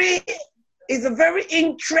very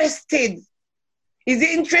interested. Is it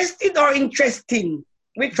interested or interesting?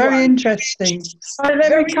 Which Very one? interesting.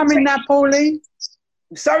 Let me come in now, Pauline.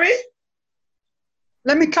 Sorry?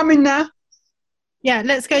 Let me come in now. Yeah,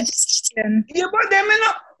 let's go to Gillian. Yeah, but they may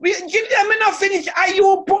not finish. Are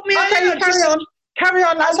you put me Okay, on? carry on. Carry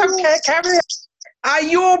on, I don't care. Carry on. Are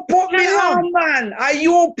you put me on, man? Are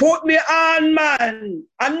you put me on, man?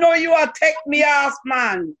 I know you are take me off,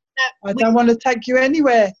 man. I don't want to take you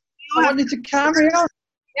anywhere. I want you to carry on.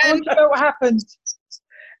 I want to know what happened.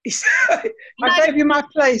 I gave you my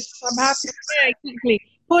place. I'm happy. Yeah, exactly.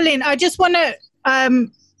 Pauline, I just want to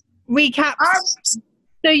recap.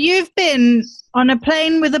 So you've been on a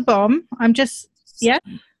plane with a bomb.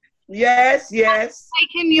 Yes.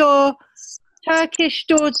 Taking your Turkish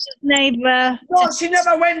daughter's neighbour. No, she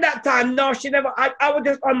never went that time. No, she never. I was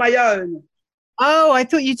just on my own. Oh, I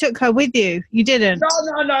thought you took her with you. You didn't.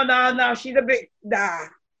 No. She's a bit. Nah.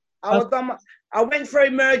 I went for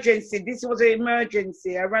emergency. This was an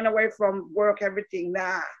emergency. I ran away from work, everything.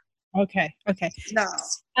 Nah. Okay. No.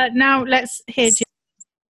 Now let's hear.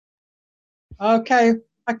 Okay,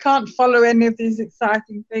 I can't follow any of these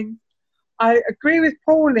exciting things. I agree with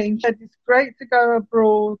Pauline. She said it's great to go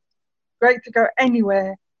abroad, great to go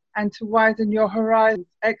anywhere, and to widen your horizons.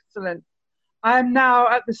 Excellent. I'm now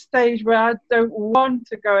at the stage where I don't want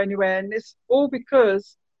to go anywhere, and it's all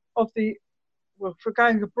because of for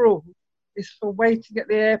going abroad, is for waiting at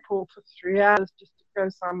the airport for 3 hours just to go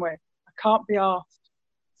somewhere. I can't be asked.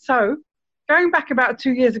 So, going back about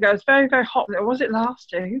 2 years ago, it was very, very hot. Or was it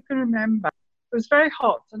last year? Who can remember? It was very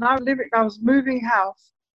hot, and I was moving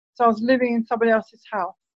house, so I was living in somebody else's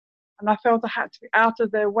house, and I felt I had to be out of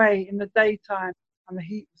their way in the daytime, and the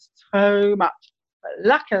heat was so much. But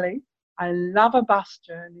luckily, I love a bus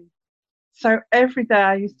journey. So every day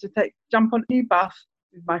I used to jump on any bus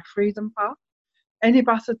with my Freedom Pass, any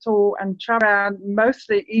bus at all, and travel around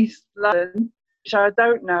mostly East London, which I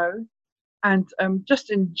don't know, and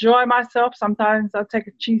just enjoy myself. Sometimes I'll take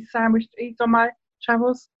a cheese sandwich to eat on my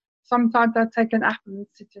travels. Sometimes I'd take an apple and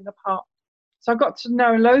sit in the park. So I got to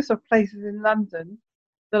know loads of places in London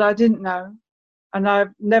that I didn't know, and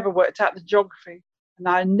I've never worked out the geography, and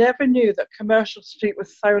I never knew that Commercial Street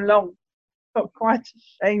was so long. I got quite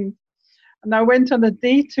ashamed. And I went on the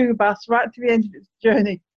D2 bus right to the end of its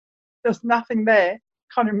journey. There's nothing there.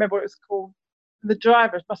 Can't remember what it was called. The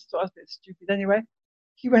driver must have thought I was a bit stupid anyway.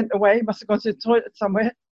 He went away, must have gone to the toilet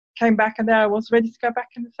somewhere, came back, and there I was ready to go back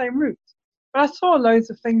in the same route. But I saw loads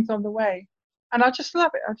of things on the way, and I just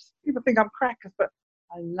love it. People think I'm crackers, but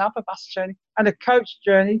I love a bus journey. And a coach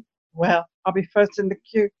journey, well, I'll be first in the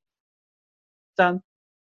queue. Done.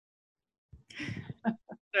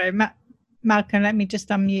 Sorry, Malcolm, let me just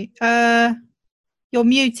unmute. You're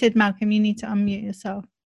muted, Malcolm. You need to unmute yourself.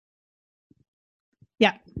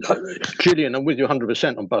 Yeah. Gillian, I'm with you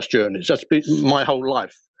 100% on bus journeys. That's been my whole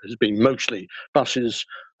life has been mostly buses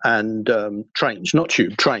and trains, not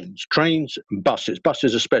tube, trains and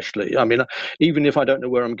buses especially. I mean, even if I don't know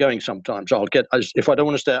where I'm going sometimes, if I don't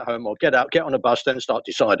want to stay at home, I'll get out, get on a bus, then start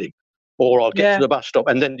deciding or I'll get Yeah. to the bus stop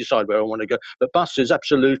and then decide where I want to go. But buses,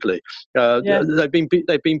 absolutely, Yeah.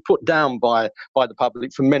 they've been put down by the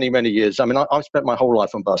public for many, many years. I mean, I've spent my whole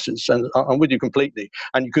life on buses, and I'm with you completely.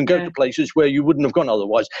 And you can go Yeah. to places where you wouldn't have gone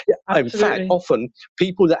otherwise. In fact, Absolutely. often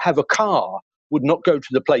people that have a car would not go to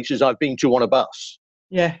the places I've been to on a bus.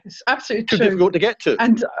 Yeah, it's absolutely Too true. difficult to get to.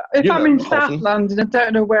 And if You I'm know, in South often. London, I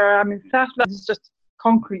don't know where I am. In South London, it's just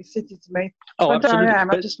concrete city to me. Oh, I don't know absolutely. where I am.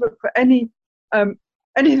 I But just look for anything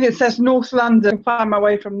that says North London and find my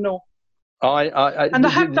way from North. And I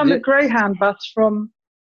have done the Greyhound bus from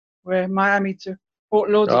Miami to Fort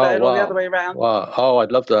Lauderdale or the other way around. Wow. Oh,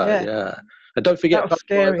 I'd love that. Yeah. And don't forget, That was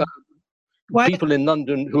scary. people in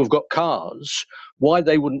London who have got cars, why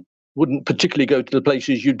they wouldn't particularly go to the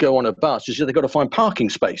places you'd go on a bus is that they've got to find parking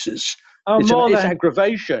spaces. Oh, It's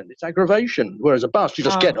aggravation. It's aggravation. Whereas a bus, you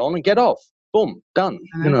just get on and get off. Boom, done.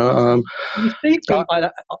 You know. You see people.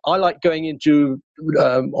 I like going into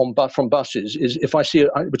from buses is if I see it,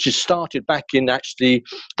 which is started back in actually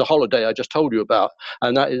the holiday I just told you about,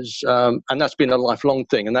 and that is and that's been a lifelong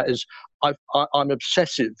thing, and that is I'm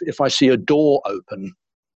obsessive if I see a door open.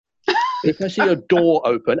 If I see a door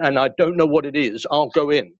open and I don't know what it is, I'll go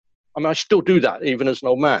in. I mean, I still do that even as an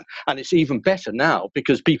old man, and it's even better now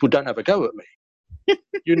because people don't have a go at me.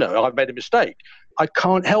 You know, I've made a mistake. I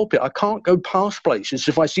can't help it. I can't go past places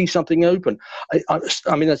if I see something open.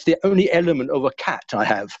 I mean, that's the only element of a cat I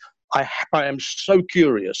have. I am so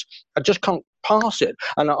curious. I just can't pass it.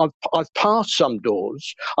 And I've passed some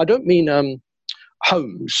doors. I don't mean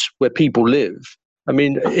homes where people live. I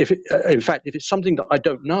mean, in fact, if it's something that I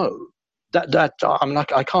don't know, that I mean,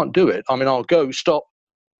 I can't do it. I mean, I'll go, stop,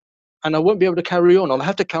 and I won't be able to carry on. I'll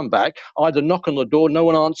have to come back, either knock on the door, no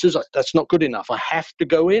one answers. That's not good enough. I have to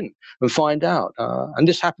go in and find out. And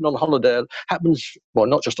this happened on holiday. It happens, well,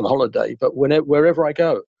 not just on holiday, but wherever I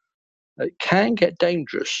go. It can get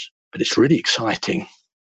dangerous, but it's really exciting.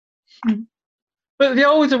 But the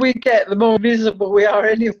older we get, the more visible we are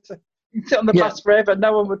anyway. You sit on the bus forever,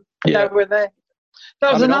 no one would know we're there.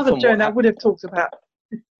 That was another journey I would have talked about.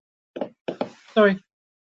 Sorry.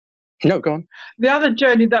 No, go on. The other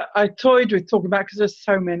journey that I toyed with talking about, because there's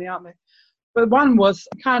so many, aren't there? But one was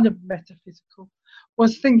kind of metaphysical,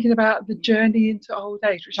 was thinking about the journey into old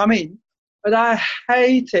age, which I'm in, but I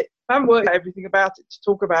hate it. I haven't worked out everything about it to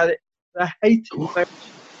talk about it, but I hate it so much.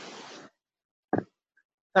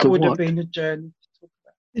 That would have been a journey to talk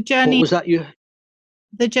about. The journey. What was that you?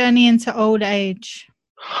 The journey into old age.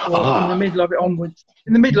 Or in the middle of it onwards.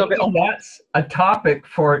 In the middle of it onwards. That's a topic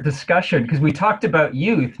for discussion because we talked about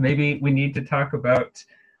youth. Maybe we need to talk about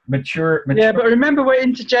mature. Yeah, but remember we're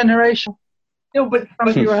intergenerational. No, but some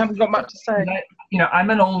of you haven't got much to say.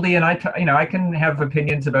 I'm an oldie, and I can have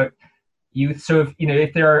opinions about youth. So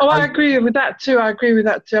if there are. Oh, I agree with that too. I'm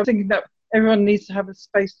thinking that everyone needs to have a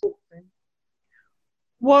space to talk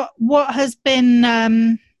to. What has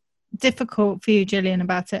been difficult for you, Gillian,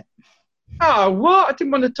 about it? Oh, what? I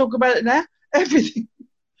didn't want to talk about it now. Everything.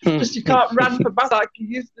 Just you can't run for bus like you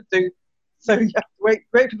used to do. So you have to wait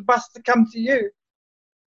for the bus to come to you.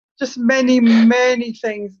 Just many, many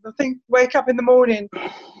things. I think wake up in the morning,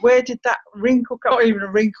 where did that wrinkle come? Not even a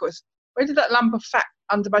wrinkle. Where did that lump of fat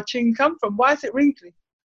under my chin come from? Why is it wrinkly?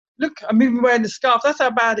 Look, I'm even wearing the scarf. That's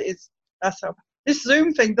how bad it is. This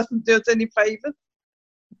Zoom thing doesn't do us any favours.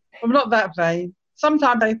 I'm not that vain.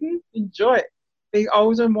 Sometimes I enjoy it. Being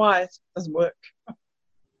old and wise doesn't work.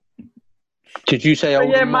 Did you say old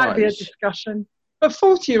and wise? Yeah, it might be a discussion. But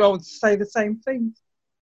 40-year-olds say the same things,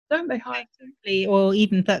 don't they, Heidi? Or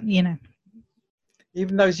even that,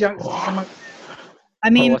 even those youngsters. I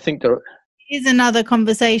mean, I think there is another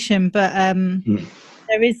conversation, but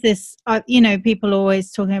there is this. People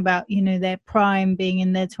always talking about their prime being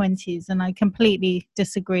in their 20s, and I completely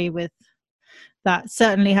disagree with that.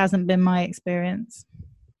 Certainly hasn't been my experience.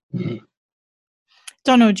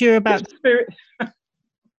 Donald, you're about the spirit.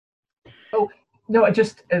 Oh, no,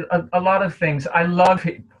 just a lot of things. I love,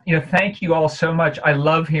 thank you all so much. I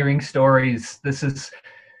love hearing stories.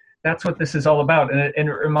 That's what this is all about. And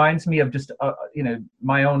it reminds me of just,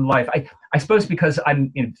 my own life. I suppose because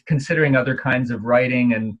I'm considering other kinds of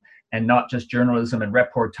writing and not just journalism and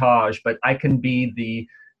reportage, but I can be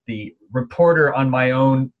the reporter on my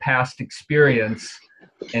own past experience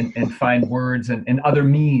and find words and other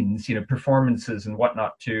means, performances and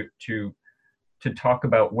whatnot to talk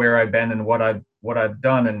about where I've been and what I've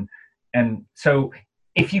done. And so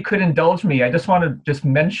if you could indulge me, I just want to just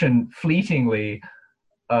mention fleetingly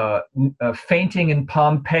fainting in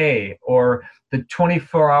Pompeii, or the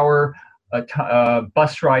 24-hour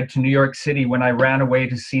bus ride to New York City when I ran away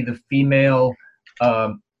to see the female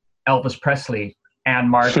Elvis Presley Anne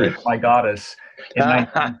Margaret, my goddess, in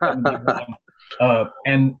 1971,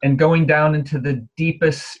 and going down into the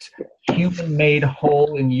deepest human-made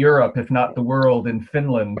hole in Europe, if not the world, in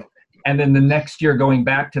Finland, and then the next year going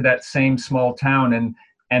back to that same small town,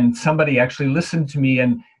 and somebody actually listened to me,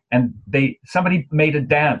 and somebody made a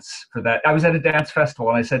dance for that. I was at a dance festival,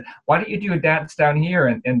 and I said, "Why don't you do a dance down here?"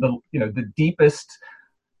 And the the deepest,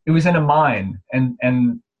 it was in a mine,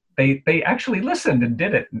 and they actually listened and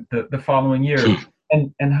did it the following year.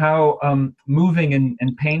 And how moving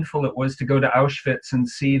and painful it was to go to Auschwitz and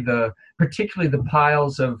see particularly the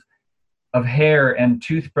piles of hair and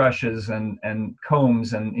toothbrushes and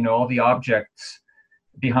combs and all the objects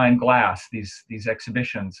behind glass, these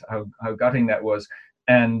exhibitions, how gutting that was.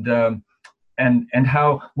 And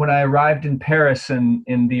how when I arrived in Paris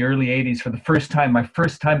in the early 80s for the first time, my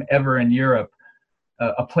first time ever in Europe,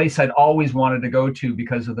 a place I'd always wanted to go to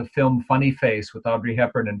because of the film Funny Face with Audrey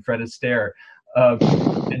Hepburn and Fred Astaire,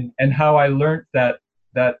 and how I learned that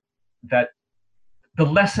the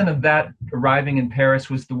lesson of that arriving in Paris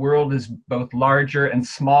was the world is both larger and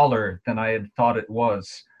smaller than I had thought it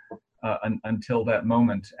was until that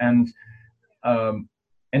moment. And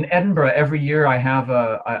in Edinburgh, every year I have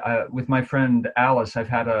with my friend Alice, I've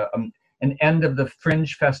had an end of the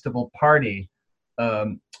Fringe Festival party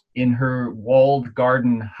in her walled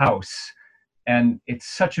garden house. And it's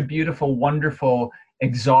such a beautiful, wonderful,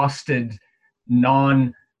 exhausted,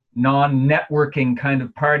 non-networking kind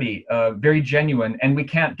of party, very genuine. And we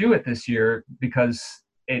can't do it this year because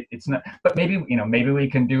it's not, but maybe we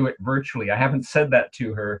can do it virtually. I haven't said that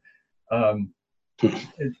to her.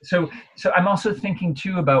 So I'm also thinking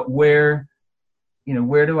too about where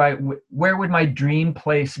would my dream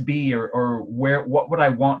place be, or what would I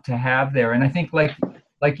want to have there? And I think like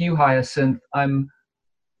you, Hyacinth, I'm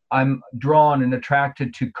drawn and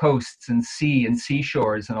attracted to coasts and sea and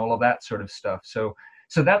seashores and all of that sort of stuff. So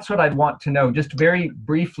that's what I'd want to know, just very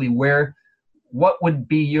briefly, what would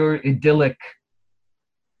be your idyllic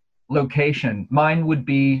location? Mine would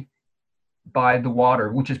be by the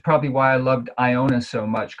water, which is probably why I loved Iona so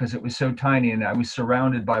much, because it was so tiny and I was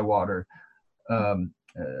surrounded by water.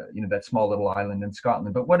 That small little island in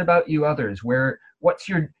Scotland. But what about you others? What's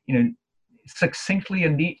your, succinctly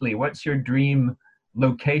and neatly, what's your dream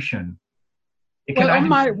location? It can on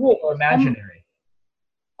my walk, or imaginary.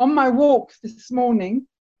 On my walk this morning,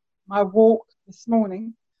 I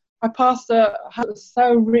passed a house that was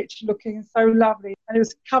so rich looking and so lovely, and it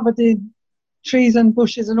was covered in trees and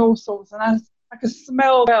bushes and all sorts, and I could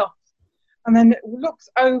smell the earth. And then it looks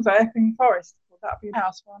over Epping Forest. Well, that'll be a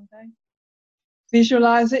house one day.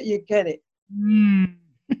 Visualize it, you get it.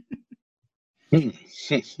 I'll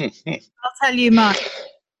tell you mine.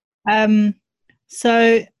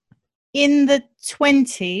 So in the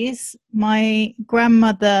 20s, my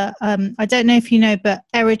grandmother, I don't know if you know, but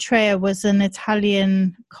Eritrea was an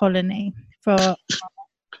Italian colony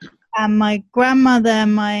and my grandmother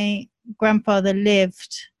and my grandfather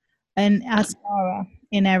lived in Asmara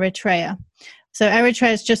in Eritrea. So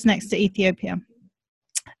Eritrea is just next to Ethiopia.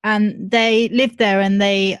 And they lived there, and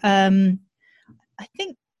they, I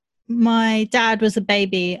think my dad was a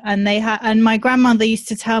baby, and and my grandmother used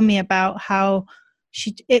to tell me about how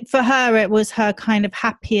for her, it was her kind of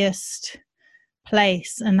happiest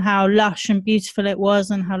place, and how lush and beautiful it was,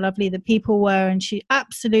 and how lovely the people were, and she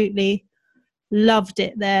absolutely loved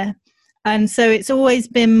it there. And so it's always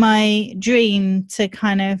been my dream to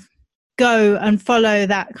kind of go and follow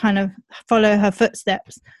her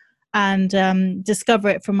footsteps and discover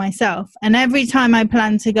it for myself. And every time I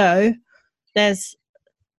plan to go, because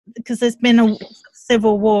there's been a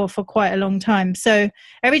civil war for quite a long time, so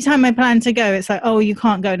every time I plan to go, it's like, oh, you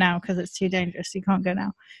can't go now because it's too dangerous, you can't go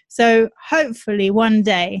now. So hopefully one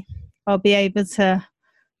day I'll be able to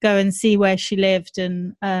go and see where she lived,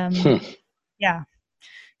 and yeah,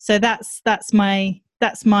 so that's my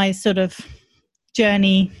sort of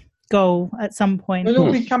journey goal at some point. We'll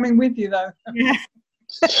all be coming with you though. Yeah.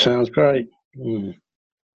 Sounds great.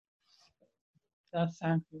 That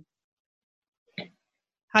sounds good.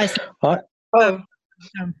 Hi.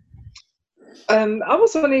 I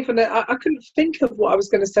wasn't even, I couldn't think of what I was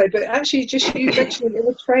going to say, but actually just you mentioning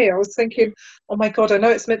Eritrea, I was thinking, oh my God, I know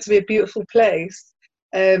it's meant to be a beautiful place.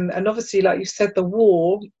 And obviously, like you said, the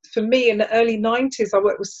war, for me in the early 90s, I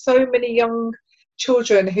worked with so many young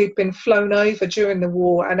children who'd been flown over during the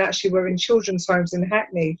war and actually were in children's homes in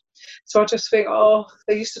Hackney. So I just think, oh,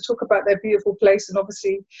 they used to talk about their beautiful place, and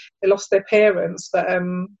obviously they lost their parents. But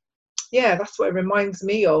yeah, that's what it reminds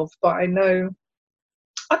me of. But I know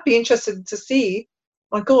I'd be interested to see,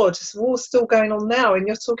 my God, this war's still going on now, and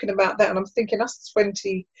you're talking about that, and I'm thinking that's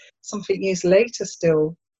 20-something years later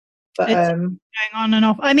still. But It's going on and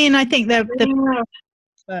off. I mean, I think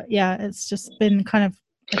but yeah, it's just been kind of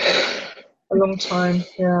a long time.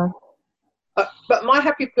 Yeah. But my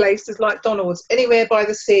happy place is like Donald's, anywhere by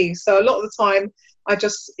the sea. So a lot of the time, I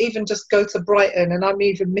just go to Brighton, and I'm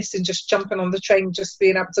even missing just jumping on the train, just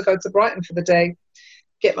being able to go to Brighton for the day,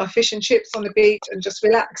 get my fish and chips on the beach, and just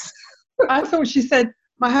relax. I thought she said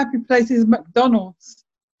my happy place is McDonald's.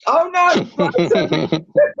 Oh no! Brighton.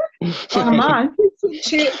 Oh, mine. Fish and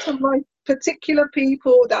chips from my particular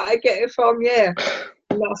people that I get it from. Yeah,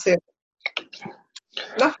 and that's it.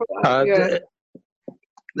 Enough of that. Yeah.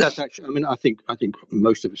 That's actually, I mean, I think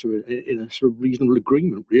most of us are in a sort of reasonable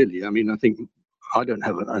agreement, really. I mean, I think I don't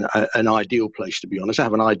have an ideal place, to be honest. I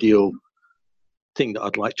have an ideal thing that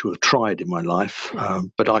I'd like to have tried in my life,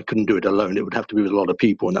 but I couldn't do it alone. It would have to be with a lot of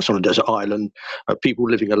people, and that's on a desert island, people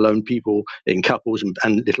living alone, people in couples and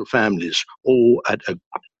little families, all at a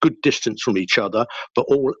good distance from each other, but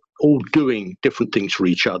all doing different things for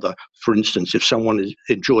each other. For instance, if someone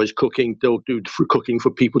enjoys cooking, they'll do cooking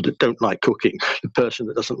for people that don't like cooking. The person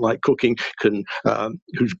that doesn't like cooking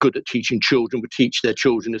who's good at teaching children, would teach their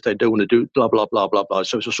children if they don't want to do blah, blah, blah, blah, blah.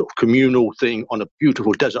 So it's a sort of communal thing on a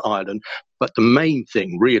beautiful desert island. But the main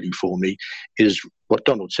thing really for me is what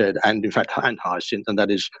Donald said, and in fact, and Hyacinth, and that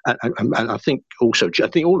is, and I think also, I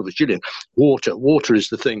think all of us, Gillian, water is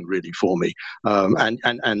the thing really for me.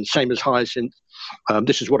 And same as Hyacinth,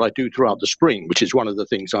 this is what I do throughout the spring, which is one of the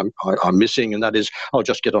things I'm missing, and that is I'll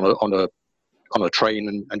just get on a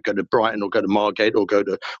train and go to Brighton or go to Margate or go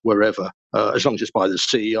to wherever, as long as it's by the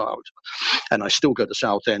sea. And I still go to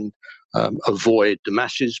Southend, avoid the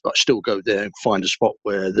masses, but still go there and find a spot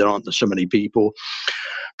where there aren't so many people.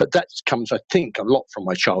 But that comes, I think, a lot from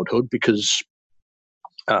my childhood, because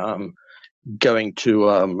going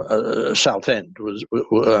to Southend was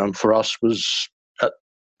for us was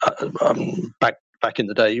back in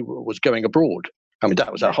the day was going abroad. I mean,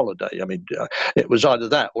 that was our holiday. I mean, it was either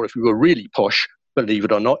that, or if we were really posh, believe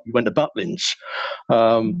it or not, you went to Butlins.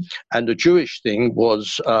 And the Jewish thing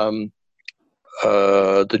was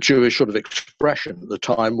the Jewish sort of expression at the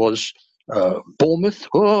time was Bournemouth.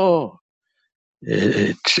 Oh,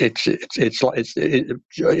 it's the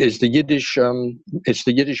Yiddish. It's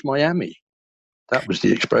the Yiddish Miami. That was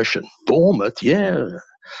the expression. Bournemouth, yeah. It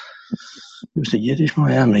was the Yiddish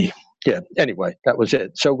Miami. Yeah, anyway, that was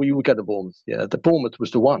it. So we would go to Bournemouth. Yeah, the Bournemouth was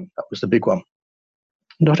the one. That was the big one.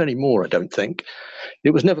 Not anymore, I don't think. It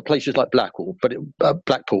was never places like Blackpool, but it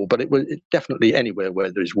was definitely anywhere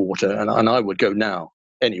where there is water. And I would go now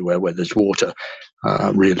anywhere where there's water,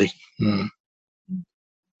 really. Mm.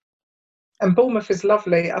 And Bournemouth is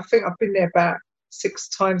lovely. I think I've been there about 6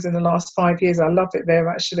 times in the last 5 years. I love it there,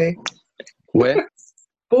 actually. Where?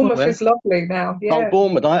 Bournemouth is lovely now. Yeah. Oh,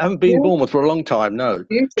 Bournemouth. I haven't been to Bournemouth for a long time, no.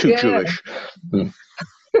 Too Jewish. Mm.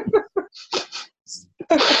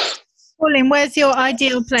 Pauline, where's your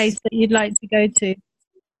ideal place that you'd like to go to?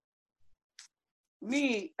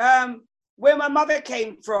 Me, where my mother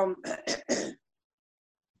came from.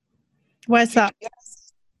 Where's that?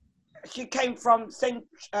 She came from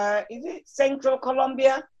Central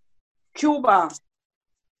Colombia? Cuba.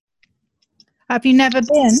 Have you never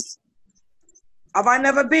been? Have I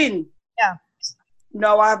never been? Yeah.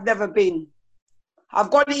 No, I've never been.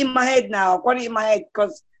 I've got it in my head now. I've got it in my head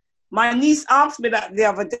because my niece asked me that the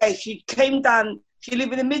other day. She came down, she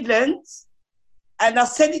lived in the Midlands, and I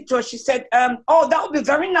sent it to her. She said, oh, that would be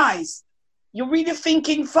very nice. You're really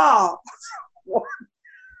thinking far. You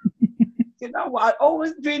know what?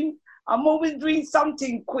 I'm always doing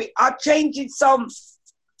something quick. I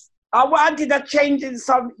wanted to change in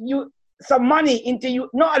some money into you,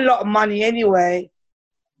 not a lot of money anyway.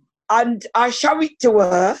 And I show it to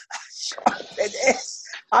her.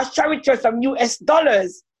 I show it to her some US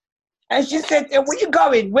dollars. And she said, hey, where you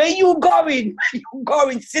going? Where you going? Where you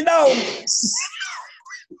going? Sit down.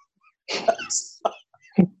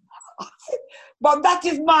 But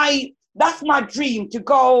that's my dream, to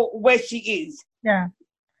go where she is. Yeah.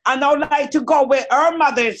 And I would like to go where her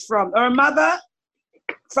mother is from. Her mother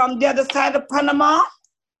from the other side of Panama.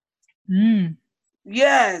 Mm.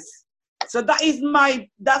 Yes. So that's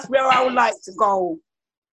where I would like to go.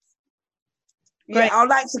 Great. Yeah, I would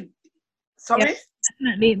like to. Sorry? Yes,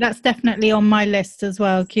 definitely. That's definitely on my list as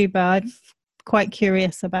well, Cuba. I'm quite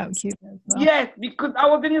curious about Cuba as well. Yes, because I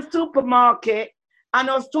was in a supermarket and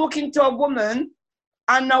I was talking to a woman,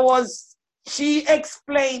 and she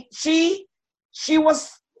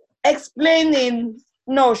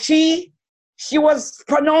was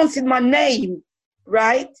pronouncing my name,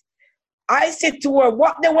 right? I said to her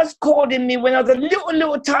what they was calling me when I was a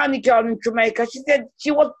little tiny girl in Jamaica. She said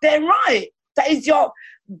she was dead right. That is your,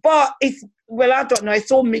 but it's, well, I don't know.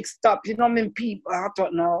 It's all mixed up. You know what I mean? People, I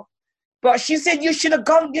don't know. But she said you should have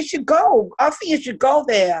gone. You should go. I think you should go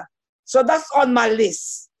there. So that's on my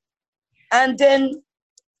list. And then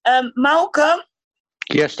Malcolm.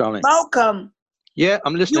 Yes, darling. Malcolm. Yeah,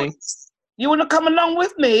 I'm listening. You want to come along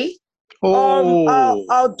with me? Oh.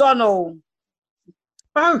 Or Donald?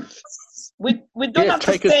 Both. We don't have to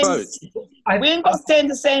take us stay. both. We ain't got to stay in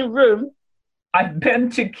the same room. I've been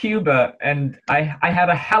to Cuba, and I had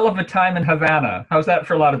a hell of a time in Havana. How's that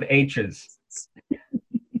for a lot of H's?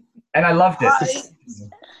 And I loved it.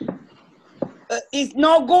 It's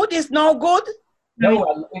no good. It's no good.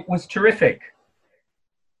 No, it was terrific.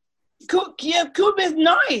 Cuba is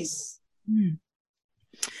nice.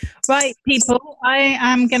 Right, people, I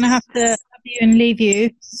am going to have to have you and leave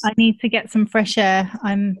you. I need to get some fresh air.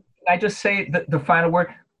 Can I just say the final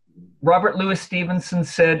word? Robert Louis Stevenson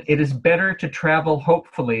said, "It is better to travel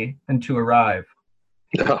hopefully than to arrive."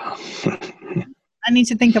 I need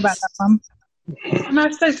to think about that one. Can I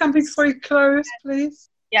say something before you close, please?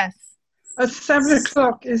 Yes. At 7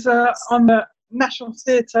 o'clock is on the National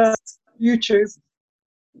Theatre YouTube.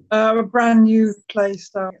 A brand new play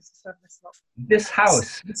starts at 7 o'clock. This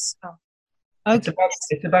house. Okay.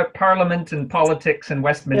 It's about Parliament and politics and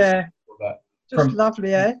Westminster. Yeah. Just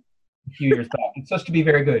lovely, eh? A few years back. It's supposed to be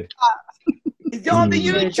very good. Is it on the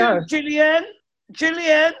YouTube, Gillian?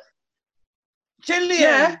 Gillian?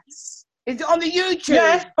 Yeah. Is it on the YouTube?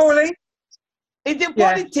 Yes, Pauline. Is it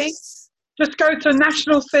politics? Just go to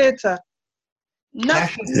National Theatre.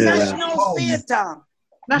 National Theatre.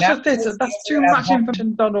 National Theatre. That's too much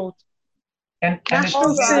information, Donald. And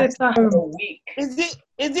National Theatre Home. Is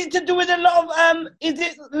it to do with a lot of is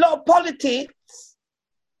it a lot of politics?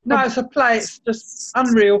 No, it's a play. It's just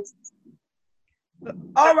unreal.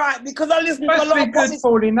 All right, because I listen to a lot of politics.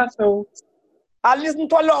 Pauline, that's all. I listen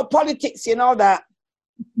to a lot of politics, you know that.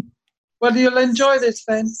 Well, you'll enjoy this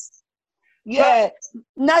then. Yeah,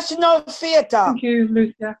 National Theatre. Thank you,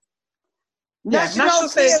 Lucia. National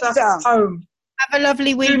Theatre Home. Have a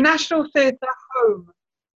lovely week. Do National Theatre Home.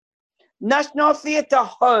 National Theatre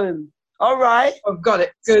Home. All right. I've got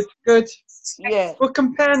it. Good. Yeah. We'll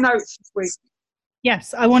compare notes this week.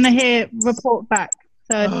 Yes, I want to report back.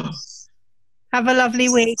 So have a lovely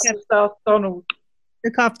week. Donald.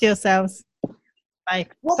 Look after yourselves. Bye.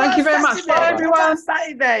 Thank you very much. Bye, everyone.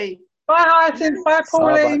 Saturday. Bye, Hyacinth. Bye,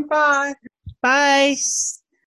 Pauline. Bye. Bye.